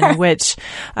connotation, which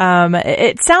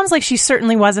it sounds like she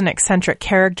certainly was an eccentric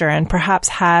character and perhaps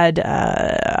had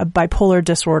a bipolar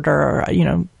disorder or,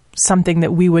 something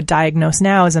that we would diagnose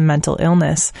now as a mental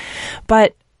illness.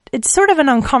 But it's sort of an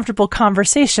uncomfortable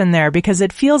conversation there because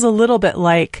it feels a little bit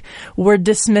like we're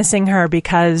dismissing her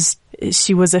because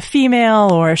she was a female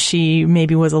or she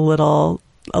maybe was a little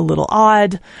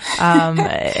odd.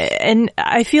 And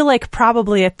I feel like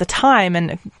probably at the time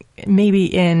and maybe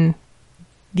in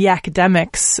the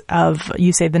academics of,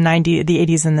 you say the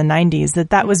 80s and the 90s,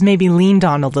 that was maybe leaned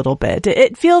on a little bit.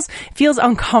 It feels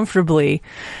uncomfortably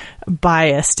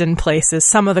biased in places.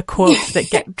 Some of the quotes that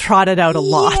get trotted out a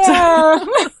lot. Yeah.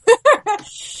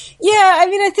 Yeah, I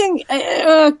mean, I think,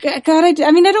 I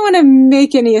don't want to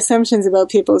make any assumptions about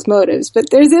people's motives,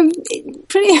 but there's a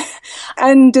pretty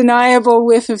undeniable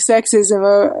whiff of sexism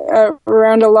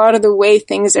around a lot of the way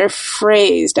things are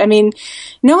phrased. I mean,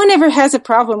 no one ever has a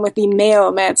problem with the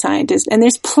male mad scientist, and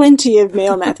there's plenty of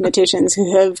male mathematicians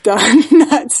who have gone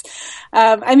nuts.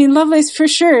 Lovelace, for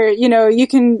sure, you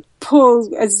can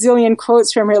pull a zillion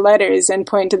quotes from her letters and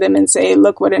point to them and say,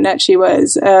 look what a nut she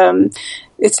was.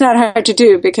 It's not hard to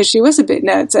do because she was a bit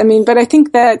nuts. But I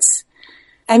think bipolar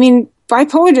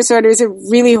disorder is a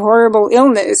really horrible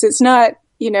illness. It's not,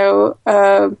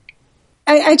 I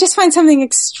just find something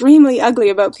extremely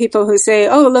ugly about people who say,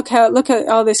 oh, look at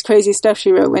all this crazy stuff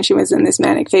she wrote when she was in this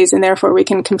manic phase and therefore we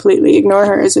can completely ignore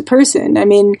her as a person.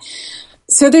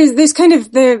 So there's kind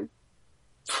of the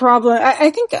problem. I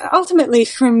think ultimately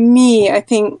for me, I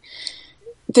think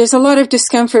there's a lot of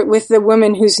discomfort with the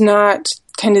woman who's not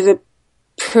kind of the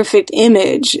perfect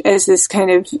image as this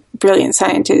kind of brilliant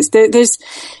scientist.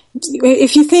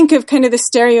 If you think of kind of the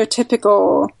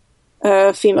stereotypical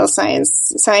female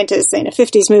scientist in a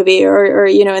 50s movie or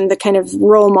in the kind of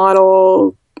role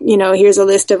model, here's a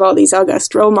list of all these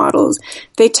august role models,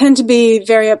 they tend to be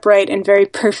very upright and very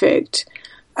perfect,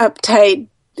 uptight,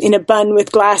 in a bun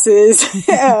with glasses.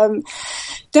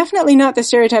 Definitely not the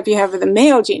stereotype you have of the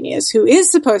male genius who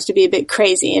is supposed to be a bit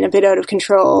crazy and a bit out of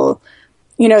control.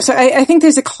 So I think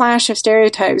there's a clash of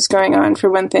stereotypes going on for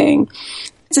one thing.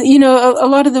 So, a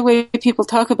lot of the way people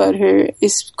talk about her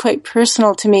is quite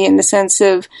personal to me in the sense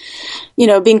of,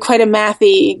 being quite a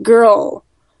mathy girl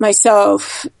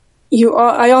myself.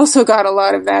 I also got a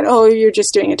lot of that, oh, you're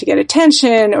just doing it to get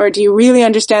attention, or do you really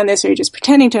understand this, or are you just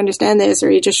pretending to understand this, or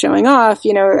are you just showing off?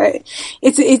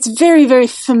 It's very, very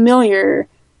familiar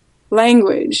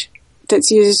language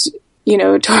that's used,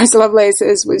 towards Lovelace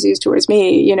as was used towards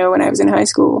me, when I was in high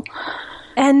school.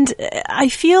 And I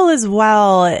feel as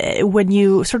well, when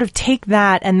you sort of take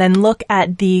that and then look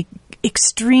at the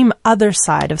extreme other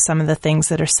side of some of the things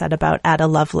that are said about Ada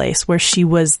Lovelace, where she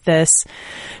was this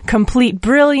complete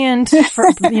brilliant,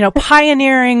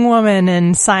 pioneering woman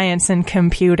in science and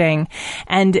computing.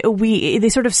 And they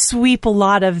sort of sweep a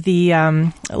lot of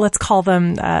the, let's call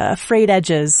them, frayed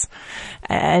edges.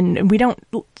 And we don't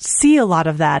see a lot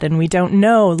of that, and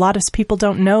a lot of people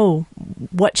don't know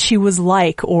what she was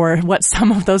like or what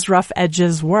some of those rough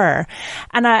edges were.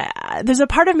 And there's a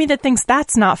part of me that thinks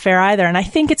that's not fair either, and I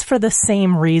think it's for the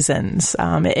same reasons.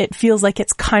 It feels like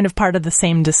it's kind of part of the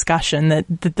same discussion, that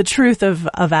the truth of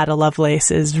Ada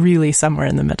Lovelace is really somewhere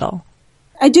in the middle.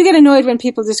 I do get annoyed when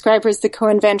people describe her as the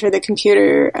co-inventor of the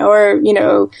computer,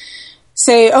 or,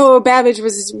 say, oh, Babbage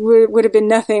would have been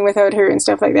nothing without her and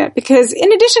stuff like that. Because in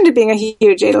addition to being a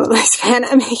huge Ada Lovelace fan,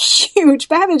 I'm a huge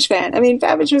Babbage fan.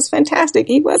 Babbage was fantastic.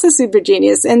 He was a super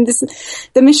genius. And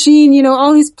the machine,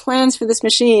 all his plans for this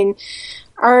machine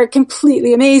are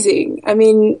completely amazing.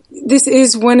 This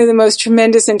is one of the most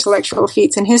tremendous intellectual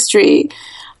feats in history.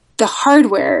 The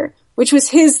hardware, which was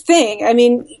his thing.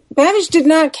 Babbage did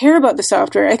not care about the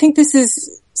software. I think this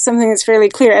is something that's fairly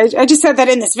clear. I just said that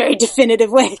in this very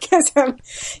definitive way because,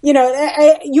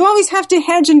 you always have to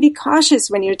hedge and be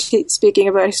cautious when you're speaking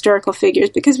about historical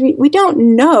figures because we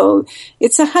don't know.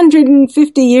 It's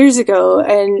 150 years ago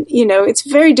and, it's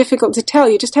very difficult to tell.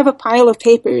 You just have a pile of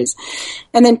papers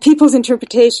and then people's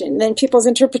interpretation, then people's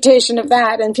interpretation of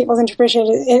that and people's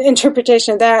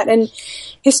interpretation of that. And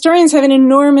historians have an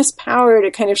enormous power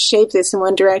to kind of shape this in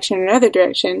one direction or another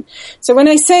direction. So when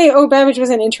I say, oh, Babbage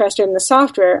wasn't interested in the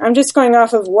software, I'm just going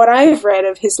off of what I've read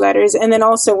of his letters and then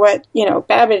also what,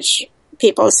 Babbage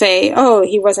people say, oh,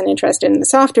 he wasn't interested in the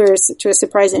software to a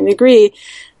surprising degree.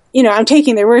 I'm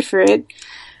taking their word for it.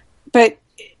 But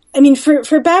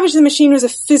for Babbage, the machine was a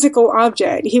physical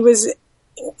object. He was,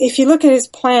 if you look at his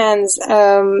plans,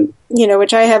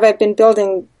 which I've been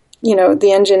building,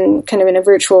 the engine kind of in a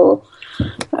virtual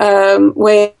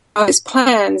way of his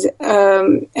plans,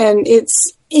 and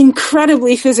it's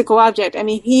incredibly physical object. I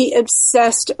mean, he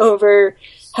obsessed over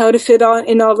how to fit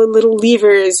in all the little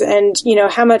levers and,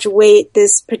 how much weight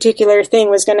this particular thing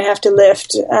was going to have to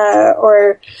lift,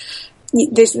 or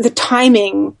the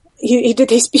timing. He did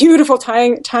these beautiful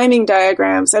timing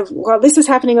diagrams of, well, this is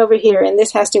happening over here and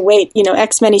this has to wait,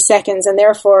 X many seconds, and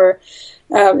therefore,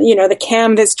 the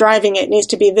cam that's driving it needs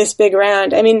to be this big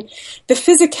around. I mean, the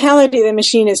physicality of the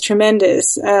machine is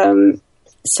tremendous.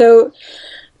 So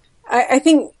I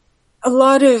think a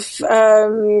lot of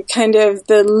kind of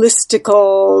the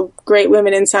listicle great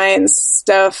women in science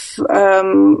stuff,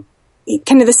 kind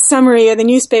of the summary or the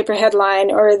newspaper headline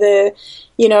or the,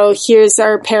 here's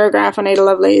our paragraph on Ada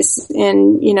Lovelace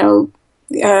in,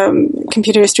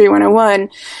 Computer History 101.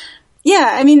 Yeah,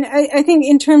 I mean, I think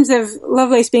in terms of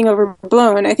Lovelace being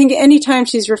overblown, I think any time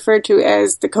she's referred to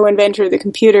as the co-inventor of the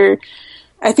computer,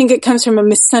 I think it comes from a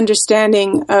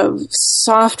misunderstanding of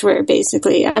software,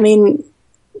 basically. I mean,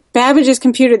 Babbage's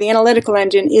computer, the analytical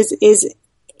engine, is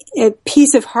a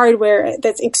piece of hardware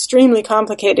that's extremely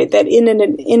complicated, that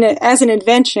as an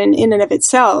invention in and of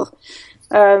itself,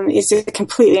 is a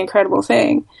completely incredible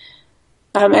thing.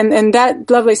 And that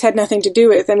Lovelace had nothing to do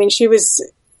with. I mean, she was,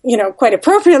 quite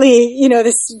appropriately,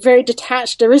 this very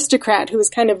detached aristocrat who was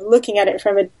kind of looking at it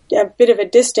from a bit of a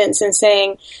distance and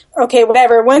saying, okay,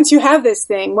 whatever, once you have this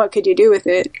thing, what could you do with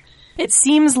it? It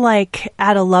seems like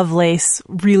Ada Lovelace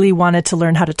really wanted to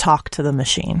learn how to talk to the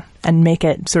machine and make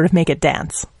it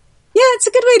dance. Yeah, it's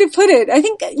a good way to put it. I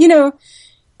think,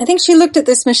 I think she looked at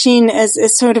this machine as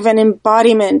sort of an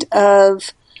embodiment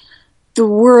of the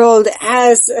world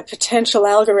as a potential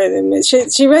algorithm.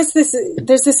 She writes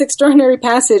there's this extraordinary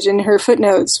passage in her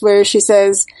footnotes where she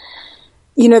says,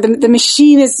 the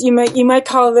machine is, you might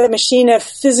call the machine a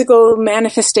physical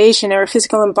manifestation or a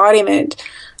physical embodiment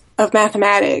of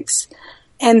mathematics.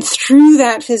 And through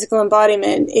that physical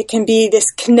embodiment, it can be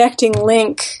this connecting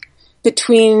link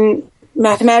between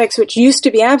mathematics, which used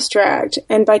to be abstract,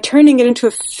 and by turning it into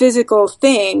a physical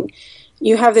thing,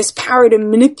 you have this power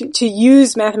to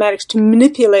use mathematics to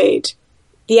manipulate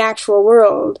the actual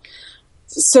world.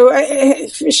 So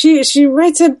she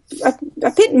writes a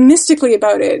bit mystically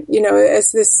about it,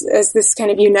 as this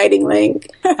kind of uniting link.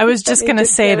 I was just going to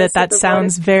say that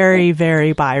sounds very,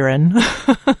 very Byron.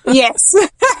 Yes.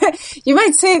 You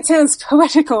might say it sounds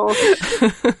poetical.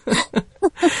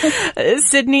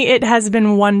 Sydney, it has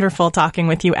been wonderful talking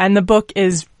with you, and the book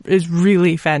is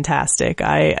really fantastic.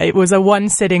 It was a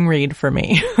one-sitting read for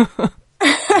me.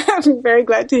 I'm very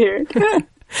glad to hear it.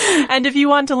 And if you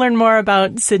want to learn more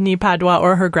about Sydney Padua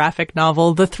or her graphic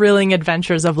novel, The Thrilling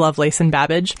Adventures of Lovelace and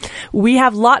Babbage, we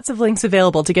have lots of links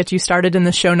available to get you started in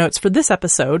the show notes for this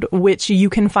episode, which you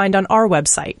can find on our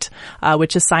website,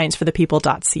 which is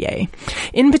scienceforthepeople.ca.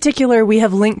 In particular, we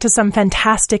have linked to some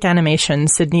fantastic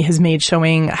animations Sydney has made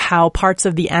showing how parts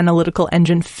of the analytical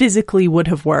engine physically would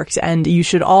have worked, and you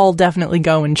should all definitely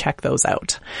go and check those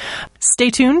out. Stay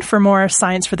tuned for more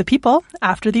Science for the People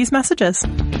after these messages.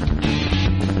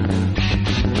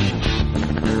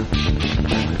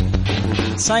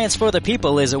 Science for the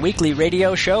People is a weekly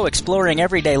radio show exploring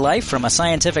everyday life from a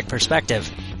scientific perspective.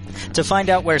 To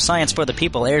find out where Science for the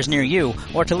People airs near you,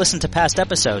 or to listen to past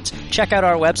episodes, check out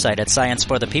our website at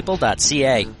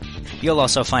scienceforthepeople.ca. You'll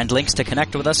also find links to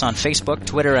connect with us on Facebook,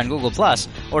 Twitter, and Google+,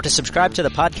 or to subscribe to the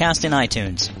podcast in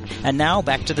iTunes. And now,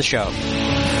 back to the show.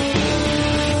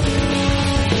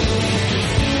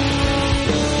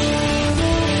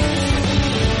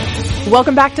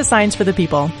 Welcome back to Science for the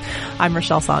People. I'm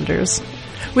Rochelle Saunders.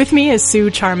 With me is Sue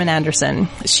Charman Anderson.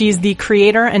 She's the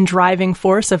creator and driving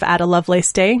force of Ada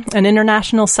Lovelace Day, an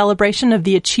international celebration of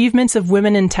the achievements of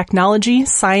women in technology,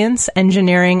 science,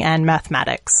 engineering, and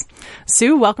mathematics.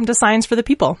 Sue, welcome to Science for the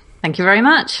People. Thank you very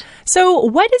much. So,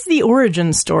 what is the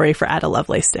origin story for Ada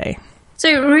Lovelace Day? So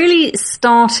it really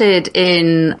started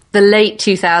in the late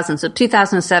 2000s, so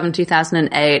 2007,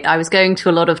 2008. I was going to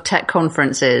a lot of tech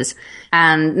conferences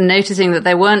and noticing that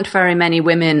there weren't very many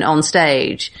women on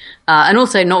stage, and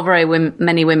also not very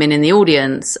many women in the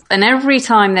audience. And every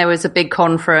time there was a big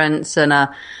conference and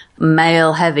a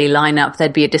male-heavy lineup,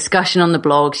 there'd be a discussion on the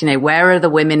blogs, where are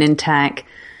the women in tech?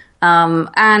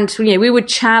 And we would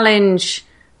challenge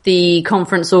the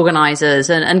conference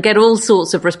organizers and get all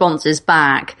sorts of responses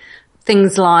back.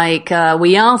 Things like,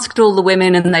 we asked all the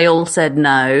women and they all said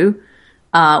no.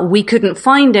 we couldn't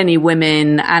find any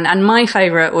women, and my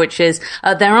favorite, which is,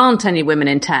 there aren't any women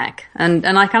in tech. And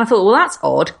I kind of thought, well, that's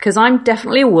odd, because I'm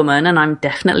definitely a woman and I'm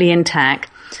definitely in tech.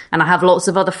 And I have lots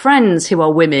of other friends who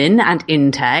are women and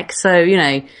in tech. So, you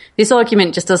know, this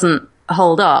argument just doesn't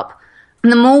hold up.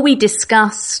 And the more we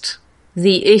discussed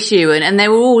the issue, and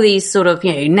there were all these sort of,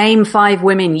 you know, name 5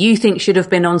 women you think should have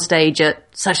been on stage at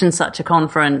such and such a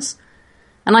conference.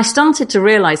 And I started to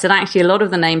realize that actually a lot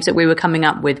of the names that we were coming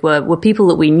up with were people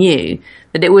that we knew,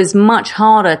 that it was much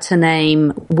harder to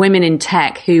name women in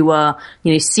tech who were,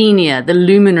 you know, senior, the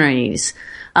luminaries.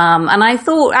 And I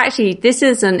thought actually this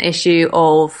is an issue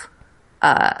of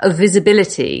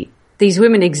visibility. These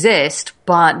women exist,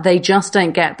 but they just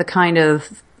don't get the kind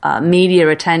of media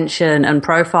attention and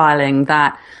profiling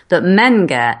that men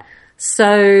get.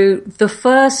 So the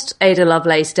first Ada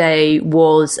Lovelace Day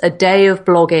was a day of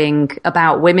blogging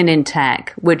about women in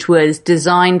tech, which was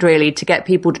designed really to get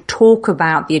people to talk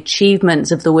about the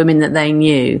achievements of the women that they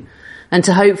knew and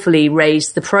to hopefully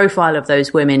raise the profile of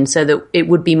those women so that it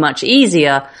would be much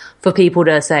easier for people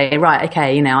to say, right,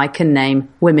 okay, you know, I can name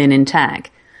women in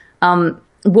tech.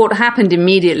 What happened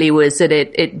immediately was that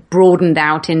it broadened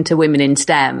out into women in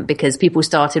STEM because people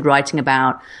started writing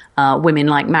about women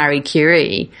like Marie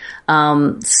Curie.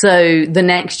 So the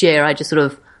next year I just sort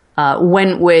of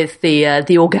went with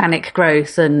the organic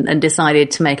growth and decided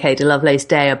to make Ada Lovelace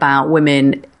Day about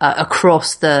women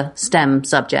across the STEM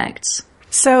subjects.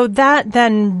 So that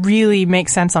then really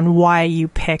makes sense on why you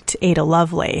picked Ada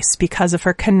Lovelace, because of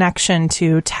her connection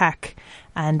to tech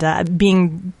and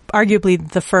being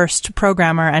arguably the first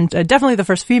programmer and definitely the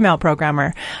first female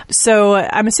programmer. So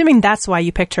I'm assuming that's why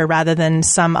you picked her rather than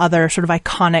some other sort of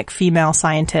iconic female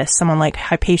scientist, someone like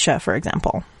Hypatia, for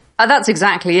example. That's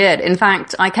exactly it. In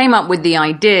fact, I came up with the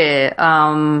idea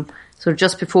sort of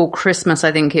just before Christmas,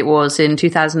 I think it was, in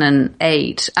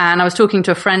 2008. And I was talking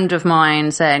to a friend of mine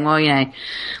saying, well, you know,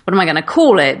 what am I going to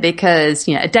call it? Because,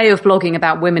 you know, a day of blogging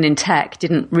about women in tech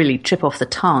didn't really trip off the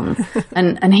tongue.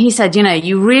 And he said, you know,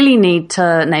 you really need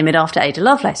to name it after Ada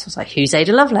Lovelace. I was like, who's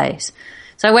Ada Lovelace?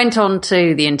 So I went on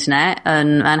to the internet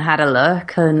and had a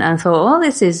look and thought, oh,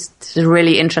 this is a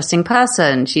really interesting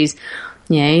person. She's,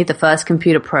 you know, the first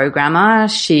computer programmer.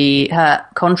 Her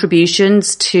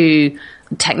contributions to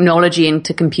technology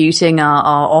into computing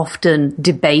are often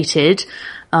debated.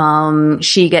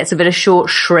 She gets a bit of short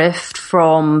shrift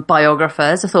from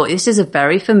biographers. I thought this is a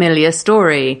very familiar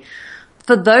story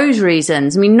for those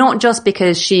reasons. I mean, not just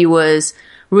because she was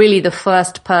really the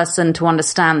first person to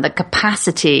understand the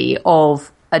capacity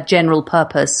of a general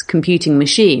purpose computing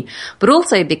machine, but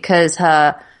also because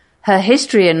her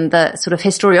history and the sort of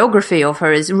historiography of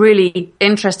her is really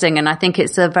interesting. And I think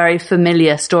it's a very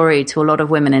familiar story to a lot of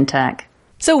women in tech.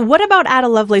 So what about Ada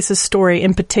Lovelace's story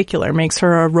in particular makes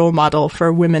her a role model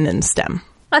for women in STEM?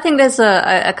 I think there's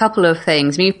a couple of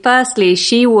things. I mean, firstly,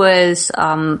 she was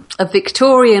a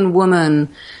Victorian woman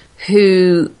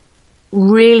who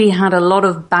really had a lot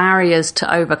of barriers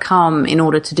to overcome in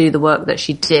order to do the work that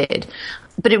she did.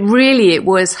 But it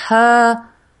was her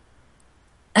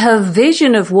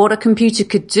vision of what a computer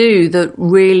could do that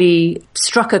really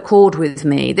struck a chord with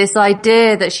me. This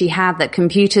idea that she had that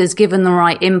computers, given the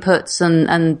right inputs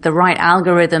and the right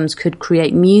algorithms, could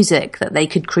create music, that they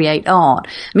could create art.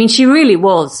 I mean, she really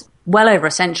was well over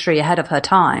a century ahead of her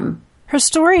time. Her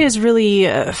story is really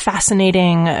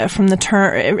fascinating from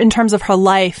in terms of her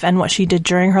life and what she did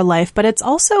during her life, but it's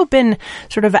also been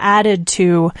sort of added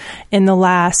to in the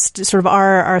last sort of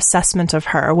our assessment of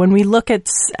her. When we look at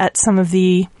some of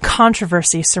the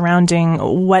controversy surrounding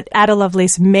what Ada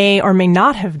Lovelace may or may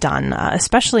not have done,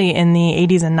 especially in the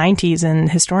 80s and 90s in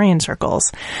historian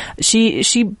circles,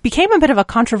 she became a bit of a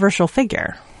controversial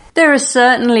figure. There are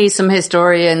certainly some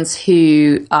historians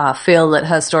who feel that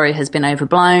her story has been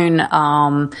overblown.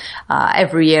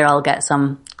 Every year I'll get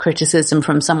some criticism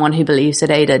from someone who believes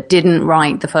that Ada didn't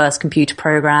write the first computer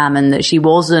program and that she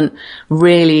wasn't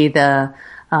really the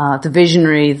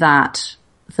visionary that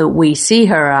we see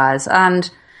her as. And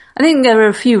I think there are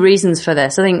a few reasons for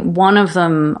this. I think one of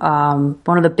them,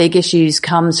 one of the big issues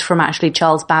comes from actually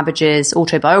Charles Babbage's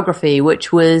autobiography,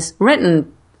 which was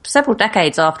written several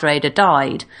decades after Ada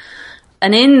died.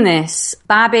 And in this,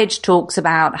 Babbage talks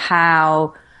about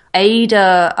how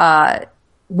Ada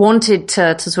wanted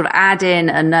to sort of add in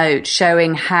a note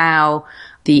showing how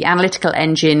the analytical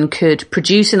engine could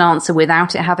produce an answer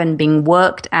without it having been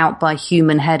worked out by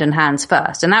human head and hands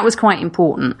first. And that was quite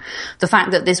important. The fact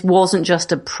that this wasn't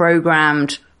just a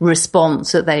programmed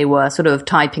response that they were sort of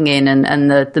typing in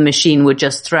and the machine would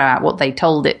just throw out what they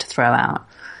told it to throw out.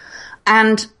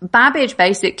 And Babbage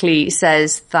basically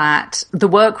says that the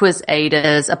work was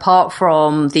Ada's, apart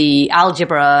from the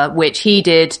algebra, which he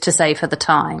did to save her the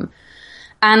time.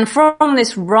 And from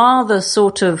this rather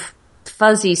sort of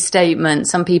fuzzy statement,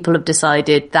 some people have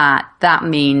decided that that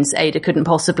means Ada couldn't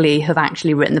possibly have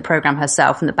actually written the program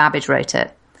herself and that Babbage wrote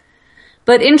it.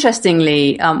 But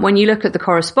interestingly, when you look at the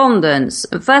correspondence,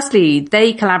 firstly,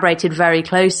 they collaborated very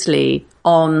closely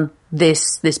on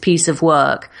this piece of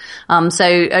work. So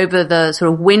over the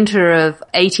sort of winter of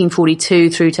 1842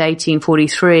 through to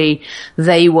 1843,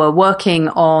 they were working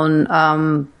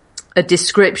on a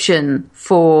description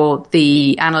for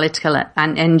the analytical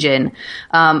engine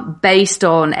based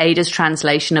on Ada's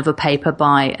translation of a paper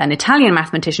by an Italian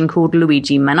mathematician called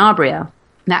Luigi Menabrea.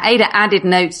 Now, Ada added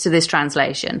notes to this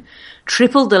translation,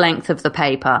 tripled the length of the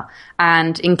paper,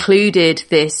 and included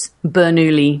this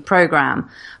Bernoulli program.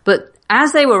 But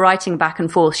as they were writing back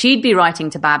and forth, she'd be writing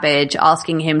to Babbage,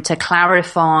 asking him to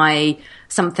clarify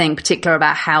something particular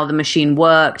about how the machine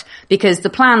worked, because the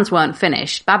plans weren't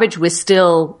finished. Babbage was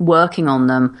still working on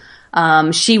them.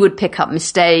 She would pick up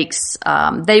mistakes.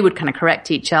 They would kind of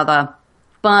correct each other.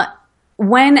 But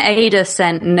when Ada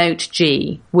sent Note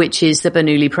G, which is the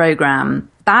Bernoulli program,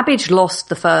 Babbage lost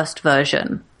the first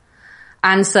version.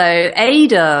 And so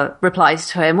Ada replies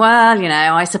to him, well,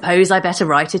 I suppose I better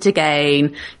write it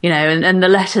again, and the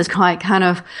letter's quite kind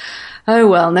of, oh,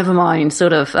 well, never mind,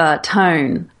 sort of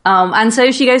tone. And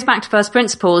so she goes back to first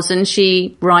principles and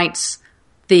she writes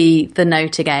the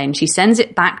note again. She sends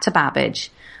it back to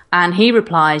Babbage and he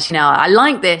replies, I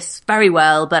like this very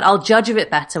well, but I'll judge of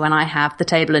it better when I have the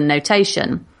table and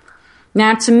notation.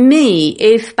 Now, to me,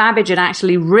 if Babbage had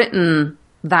actually written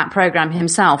that program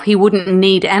himself, he wouldn't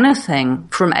need anything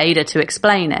from Ada to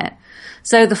explain it.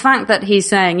 So the fact that he's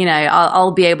saying, I'll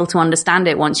be able to understand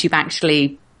it once you've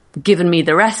actually given me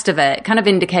the rest of it, kind of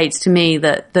indicates to me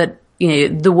that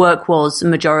the work was a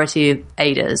majority of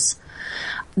Ada's.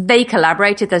 They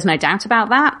collaborated, there's no doubt about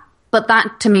that, but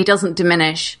that to me doesn't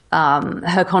diminish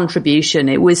her contribution.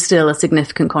 It was still a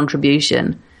significant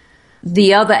contribution.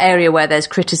 The other area where there's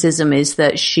criticism is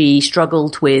that she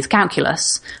struggled with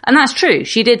calculus. And that's true.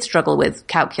 She did struggle with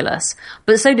calculus,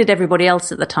 but so did everybody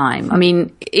else at the time. I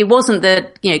mean, it wasn't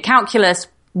that, calculus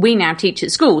we now teach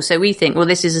at school. So we think, well,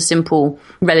 this is a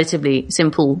relatively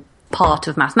simple part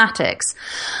of mathematics.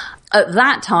 At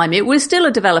that time, it was still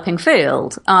a developing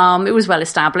field. It was well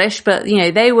established, but,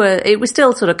 it was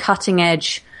still sort of cutting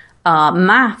edge,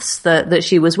 maths that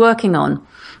she was working on.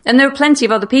 And there were plenty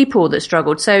of other people that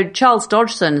struggled. So Charles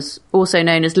Dodgson's also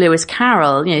known as Lewis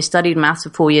Carroll, studied maths for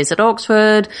 4 years at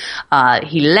Oxford.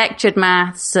 He lectured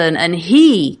maths and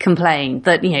he complained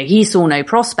that, he saw no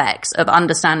prospects of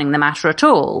understanding the matter at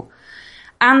all.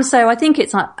 And so I think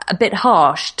it's a bit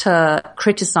harsh to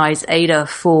criticize Ada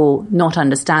for not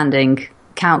understanding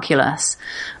calculus.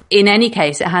 In any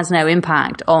case, it has no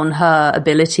impact on her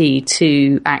ability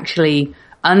to actually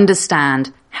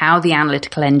understand how the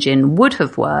analytical engine would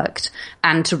have worked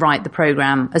and to write the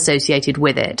program associated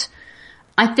with it.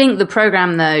 I think the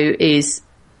program, though, is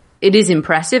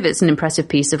impressive. It's an impressive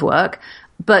piece of work.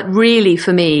 But really,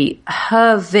 for me,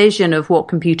 her vision of what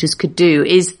computers could do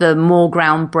is the more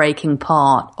groundbreaking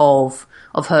part of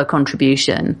her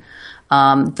contribution.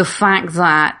 The fact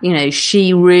that,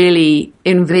 she really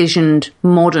envisioned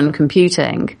modern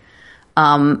computing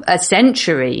a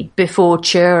century before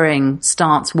Turing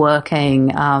starts working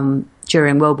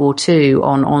during World War II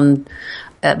on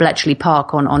Bletchley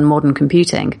Park on modern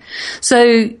computing.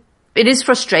 So it is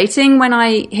frustrating when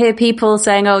I hear people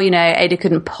saying, oh, Ada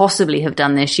couldn't possibly have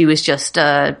done this. She was just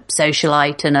a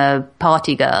socialite and a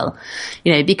party girl,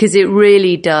 because it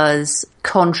really does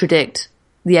contradict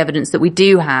the evidence that we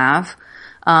do have.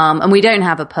 And we don't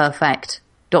have a perfect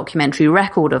documentary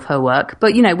record of her work,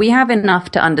 but we have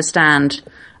enough to understand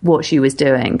what she was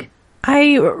doing.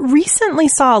 I recently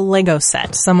saw a Lego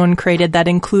set someone created that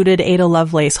included Ada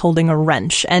Lovelace holding a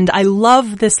wrench, and I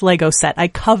love this Lego set. I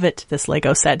covet this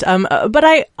Lego set. But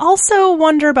I also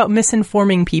wonder about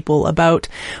misinforming people about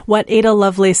what Ada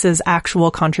Lovelace's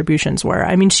actual contributions were.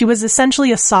 I mean, she was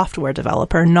essentially a software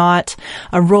developer, not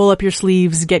a roll up your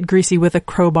sleeves, get greasy with a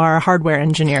crowbar hardware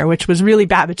engineer, which was really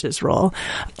Babbage's role.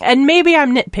 And maybe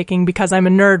I'm nitpicking because I'm a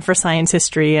nerd for science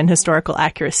history and historical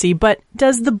accuracy, but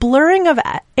does the blurring of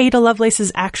Ada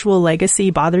Lovelace's actual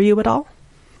legacy bother you at all?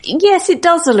 Yes, it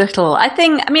does a little. I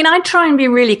try and be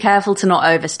really careful to not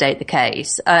overstate the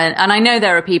case. And I know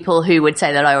there are people who would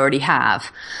say that I already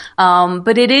have.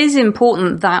 But it is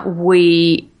important that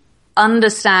we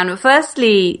understand,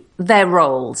 firstly, their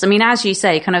roles. I mean, as you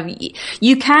say, kind of,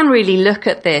 you can really look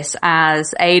at this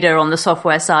as Ada on the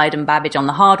software side and Babbage on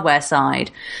the hardware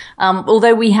side.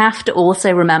 Although we have to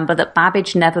also remember that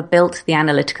Babbage never built the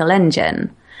analytical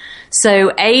engine.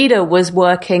 So Ada was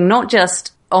working not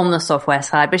just on the software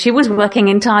side, but she was working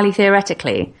entirely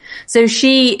theoretically. So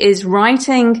she is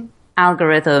writing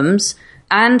algorithms,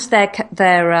 and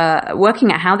they're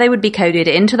working out how they would be coded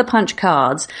into the punch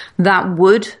cards that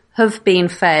would have been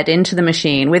fed into the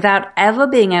machine without ever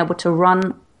being able to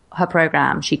run her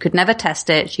program. She could never test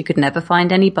it. She could never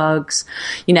find any bugs.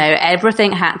 You know,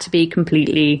 everything had to be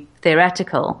completely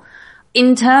theoretical.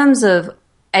 In terms of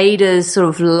Ada's sort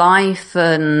of life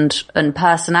and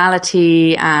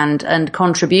personality and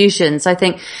contributions, I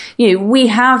think, you know, we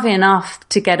have enough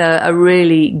to get a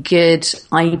really good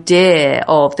idea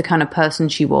of the kind of person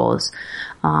she was,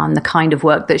 the kind of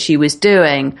work that she was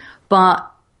doing. But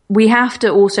we have to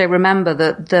also remember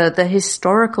that the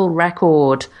historical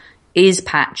record is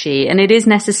patchy, and it is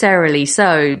necessarily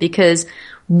so, because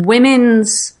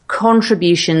women's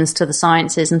contributions to the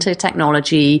sciences and to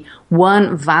technology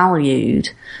weren't valued.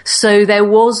 So there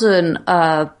wasn't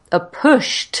a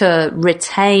push to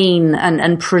retain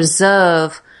and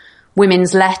preserve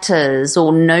women's letters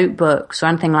or notebooks or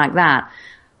anything like that.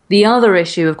 The other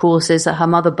issue, of course, is that her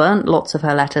mother burnt lots of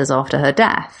her letters after her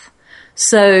death.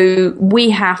 So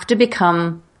we have to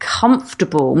become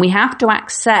comfortable, and we have to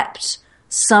accept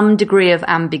some degree of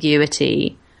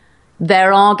ambiguity.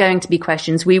 There are going to be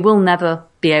questions we will never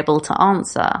be able to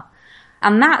answer.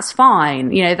 And that's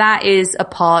fine. You know, that is a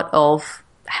part of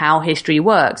how history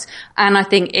works. And I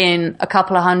think in a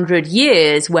couple of 100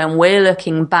 years, when we're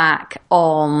looking back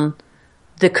on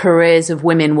the careers of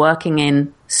women working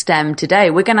in STEM today,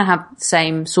 we're going to have the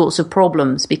same sorts of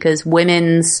problems, because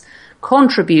women's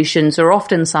contributions are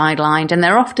often sidelined and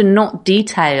they're often not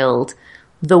detailed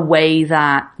the way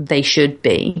that they should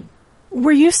be.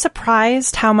 Were you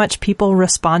surprised how much people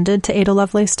responded to Ada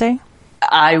Lovelace Day?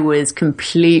 I was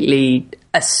completely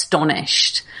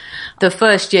astonished. The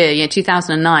first year,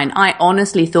 2009, I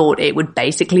honestly thought it would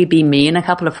basically be me and a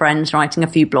couple of friends writing a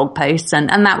few blog posts, and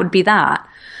that would be that.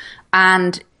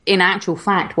 And in actual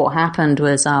fact, what happened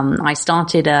was I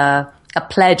started a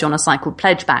pledge on a site called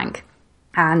Pledge Bank.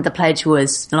 And the pledge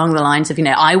was along the lines of,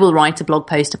 I will write a blog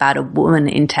post about a woman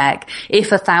in tech if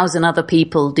 1,000 other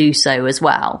people do so as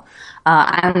well.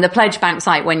 And the Pledge Bank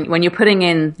site, when you're putting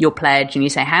in your pledge and you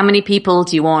say, how many people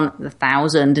do you want?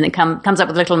 1,000. And it comes up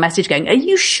with a little message going, are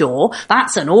you sure?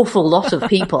 That's an awful lot of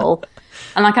people.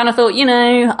 And I kind of thought,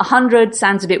 100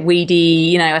 sounds a bit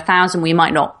weedy. 1,000, we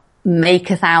might not make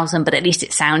 1,000, but at least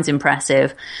it sounds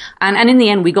impressive. And in the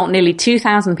end, we got nearly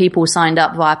 2,000 people signed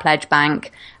up via Pledge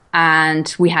Bank.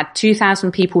 And we had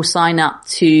 2,000 people sign up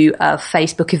to a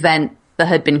Facebook event that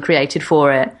had been created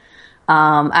for it.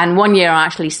 And one year I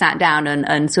actually sat down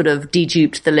and sort of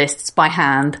deduped the lists by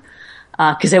hand,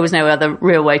 because there was no other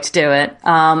real way to do it.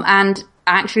 And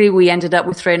actually we ended up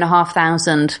with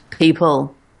 3,500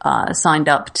 people, signed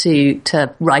up to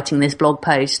writing this blog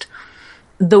post.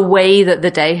 The way that the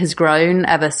day has grown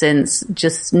ever since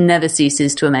just never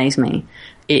ceases to amaze me.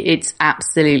 It's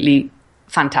absolutely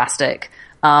fantastic.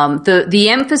 The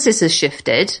emphasis has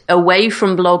shifted away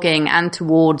from blogging and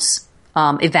towards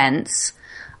events.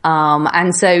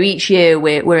 And so each year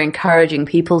we're encouraging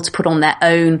people to put on their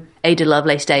own Ada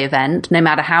Lovelace Day event, no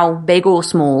matter how big or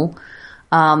small.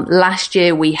 Last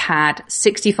year we had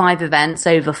 65 events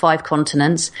over 5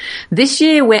 continents. This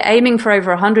year we're aiming for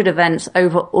over 100 events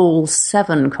over all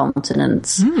 7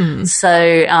 continents.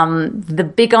 So the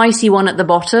big icy one at the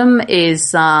bottom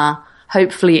is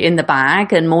hopefully in the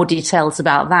bag, and more details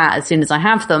about that as soon as I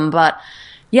have them. But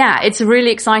yeah, it's a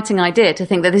really exciting idea to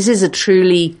think that this is a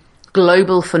truly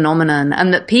global phenomenon,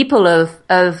 and that people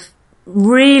have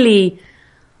really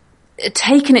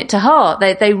taken it to heart.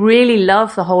 They really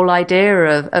love the whole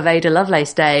idea of Ada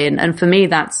Lovelace Day. And for me,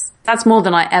 that's more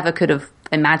than I ever could have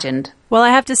imagined. Well, I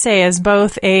have to say, as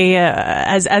both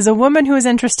as a woman who is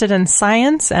interested in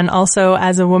science and also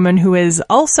as a woman who is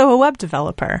also a web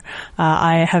developer,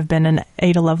 I have been an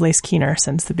Ada Lovelace keener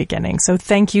since the beginning. So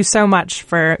thank you so much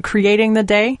for creating the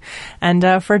day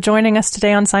and for joining us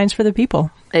today on Science for the People.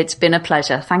 It's been a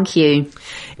pleasure. Thank you.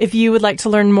 If you would like to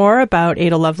learn more about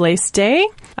Ada Lovelace Day,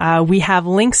 we have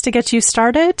links to get you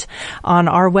started on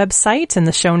our website in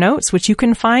the show notes, which you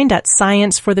can find at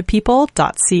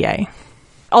scienceforthepeople.ca.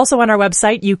 Also on our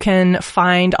website, you can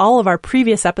find all of our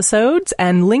previous episodes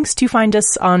and links to find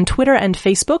us on Twitter and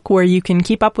Facebook, where you can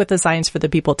keep up with the Science for the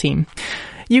People team.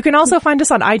 You can also find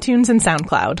us on iTunes and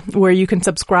SoundCloud, where you can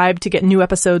subscribe to get new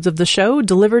episodes of the show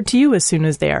delivered to you as soon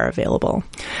as they are available.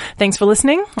 Thanks for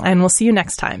listening, and we'll see you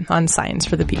next time on Science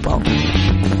for the People.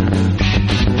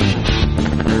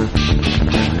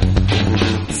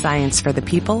 Science for the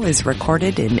People is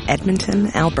recorded in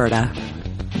Edmonton, Alberta.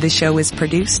 The show is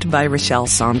produced by Rochelle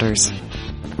Saunders.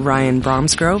 Ryan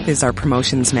Bromsgrove is our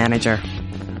promotions manager.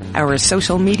 Our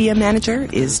social media manager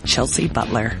is Chelsea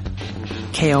Butler.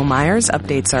 K.O. Myers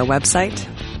updates our website.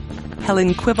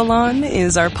 Helen Quivalon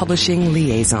is our publishing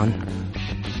liaison.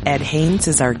 Ed Haynes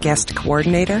is our guest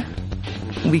coordinator.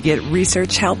 We get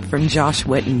research help from Josh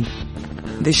Whitten.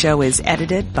 The show is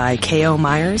edited by K.O.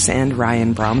 Myers and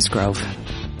Ryan Bromsgrove.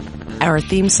 Our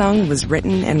theme song was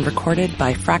written and recorded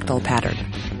by Fractal Pattern,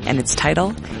 and its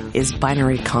title is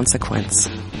Binary Consequence.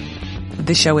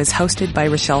 The show is hosted by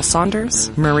Rochelle Saunders,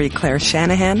 Marie Claire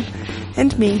Shanahan,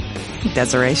 and me,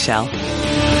 Desiree Schell.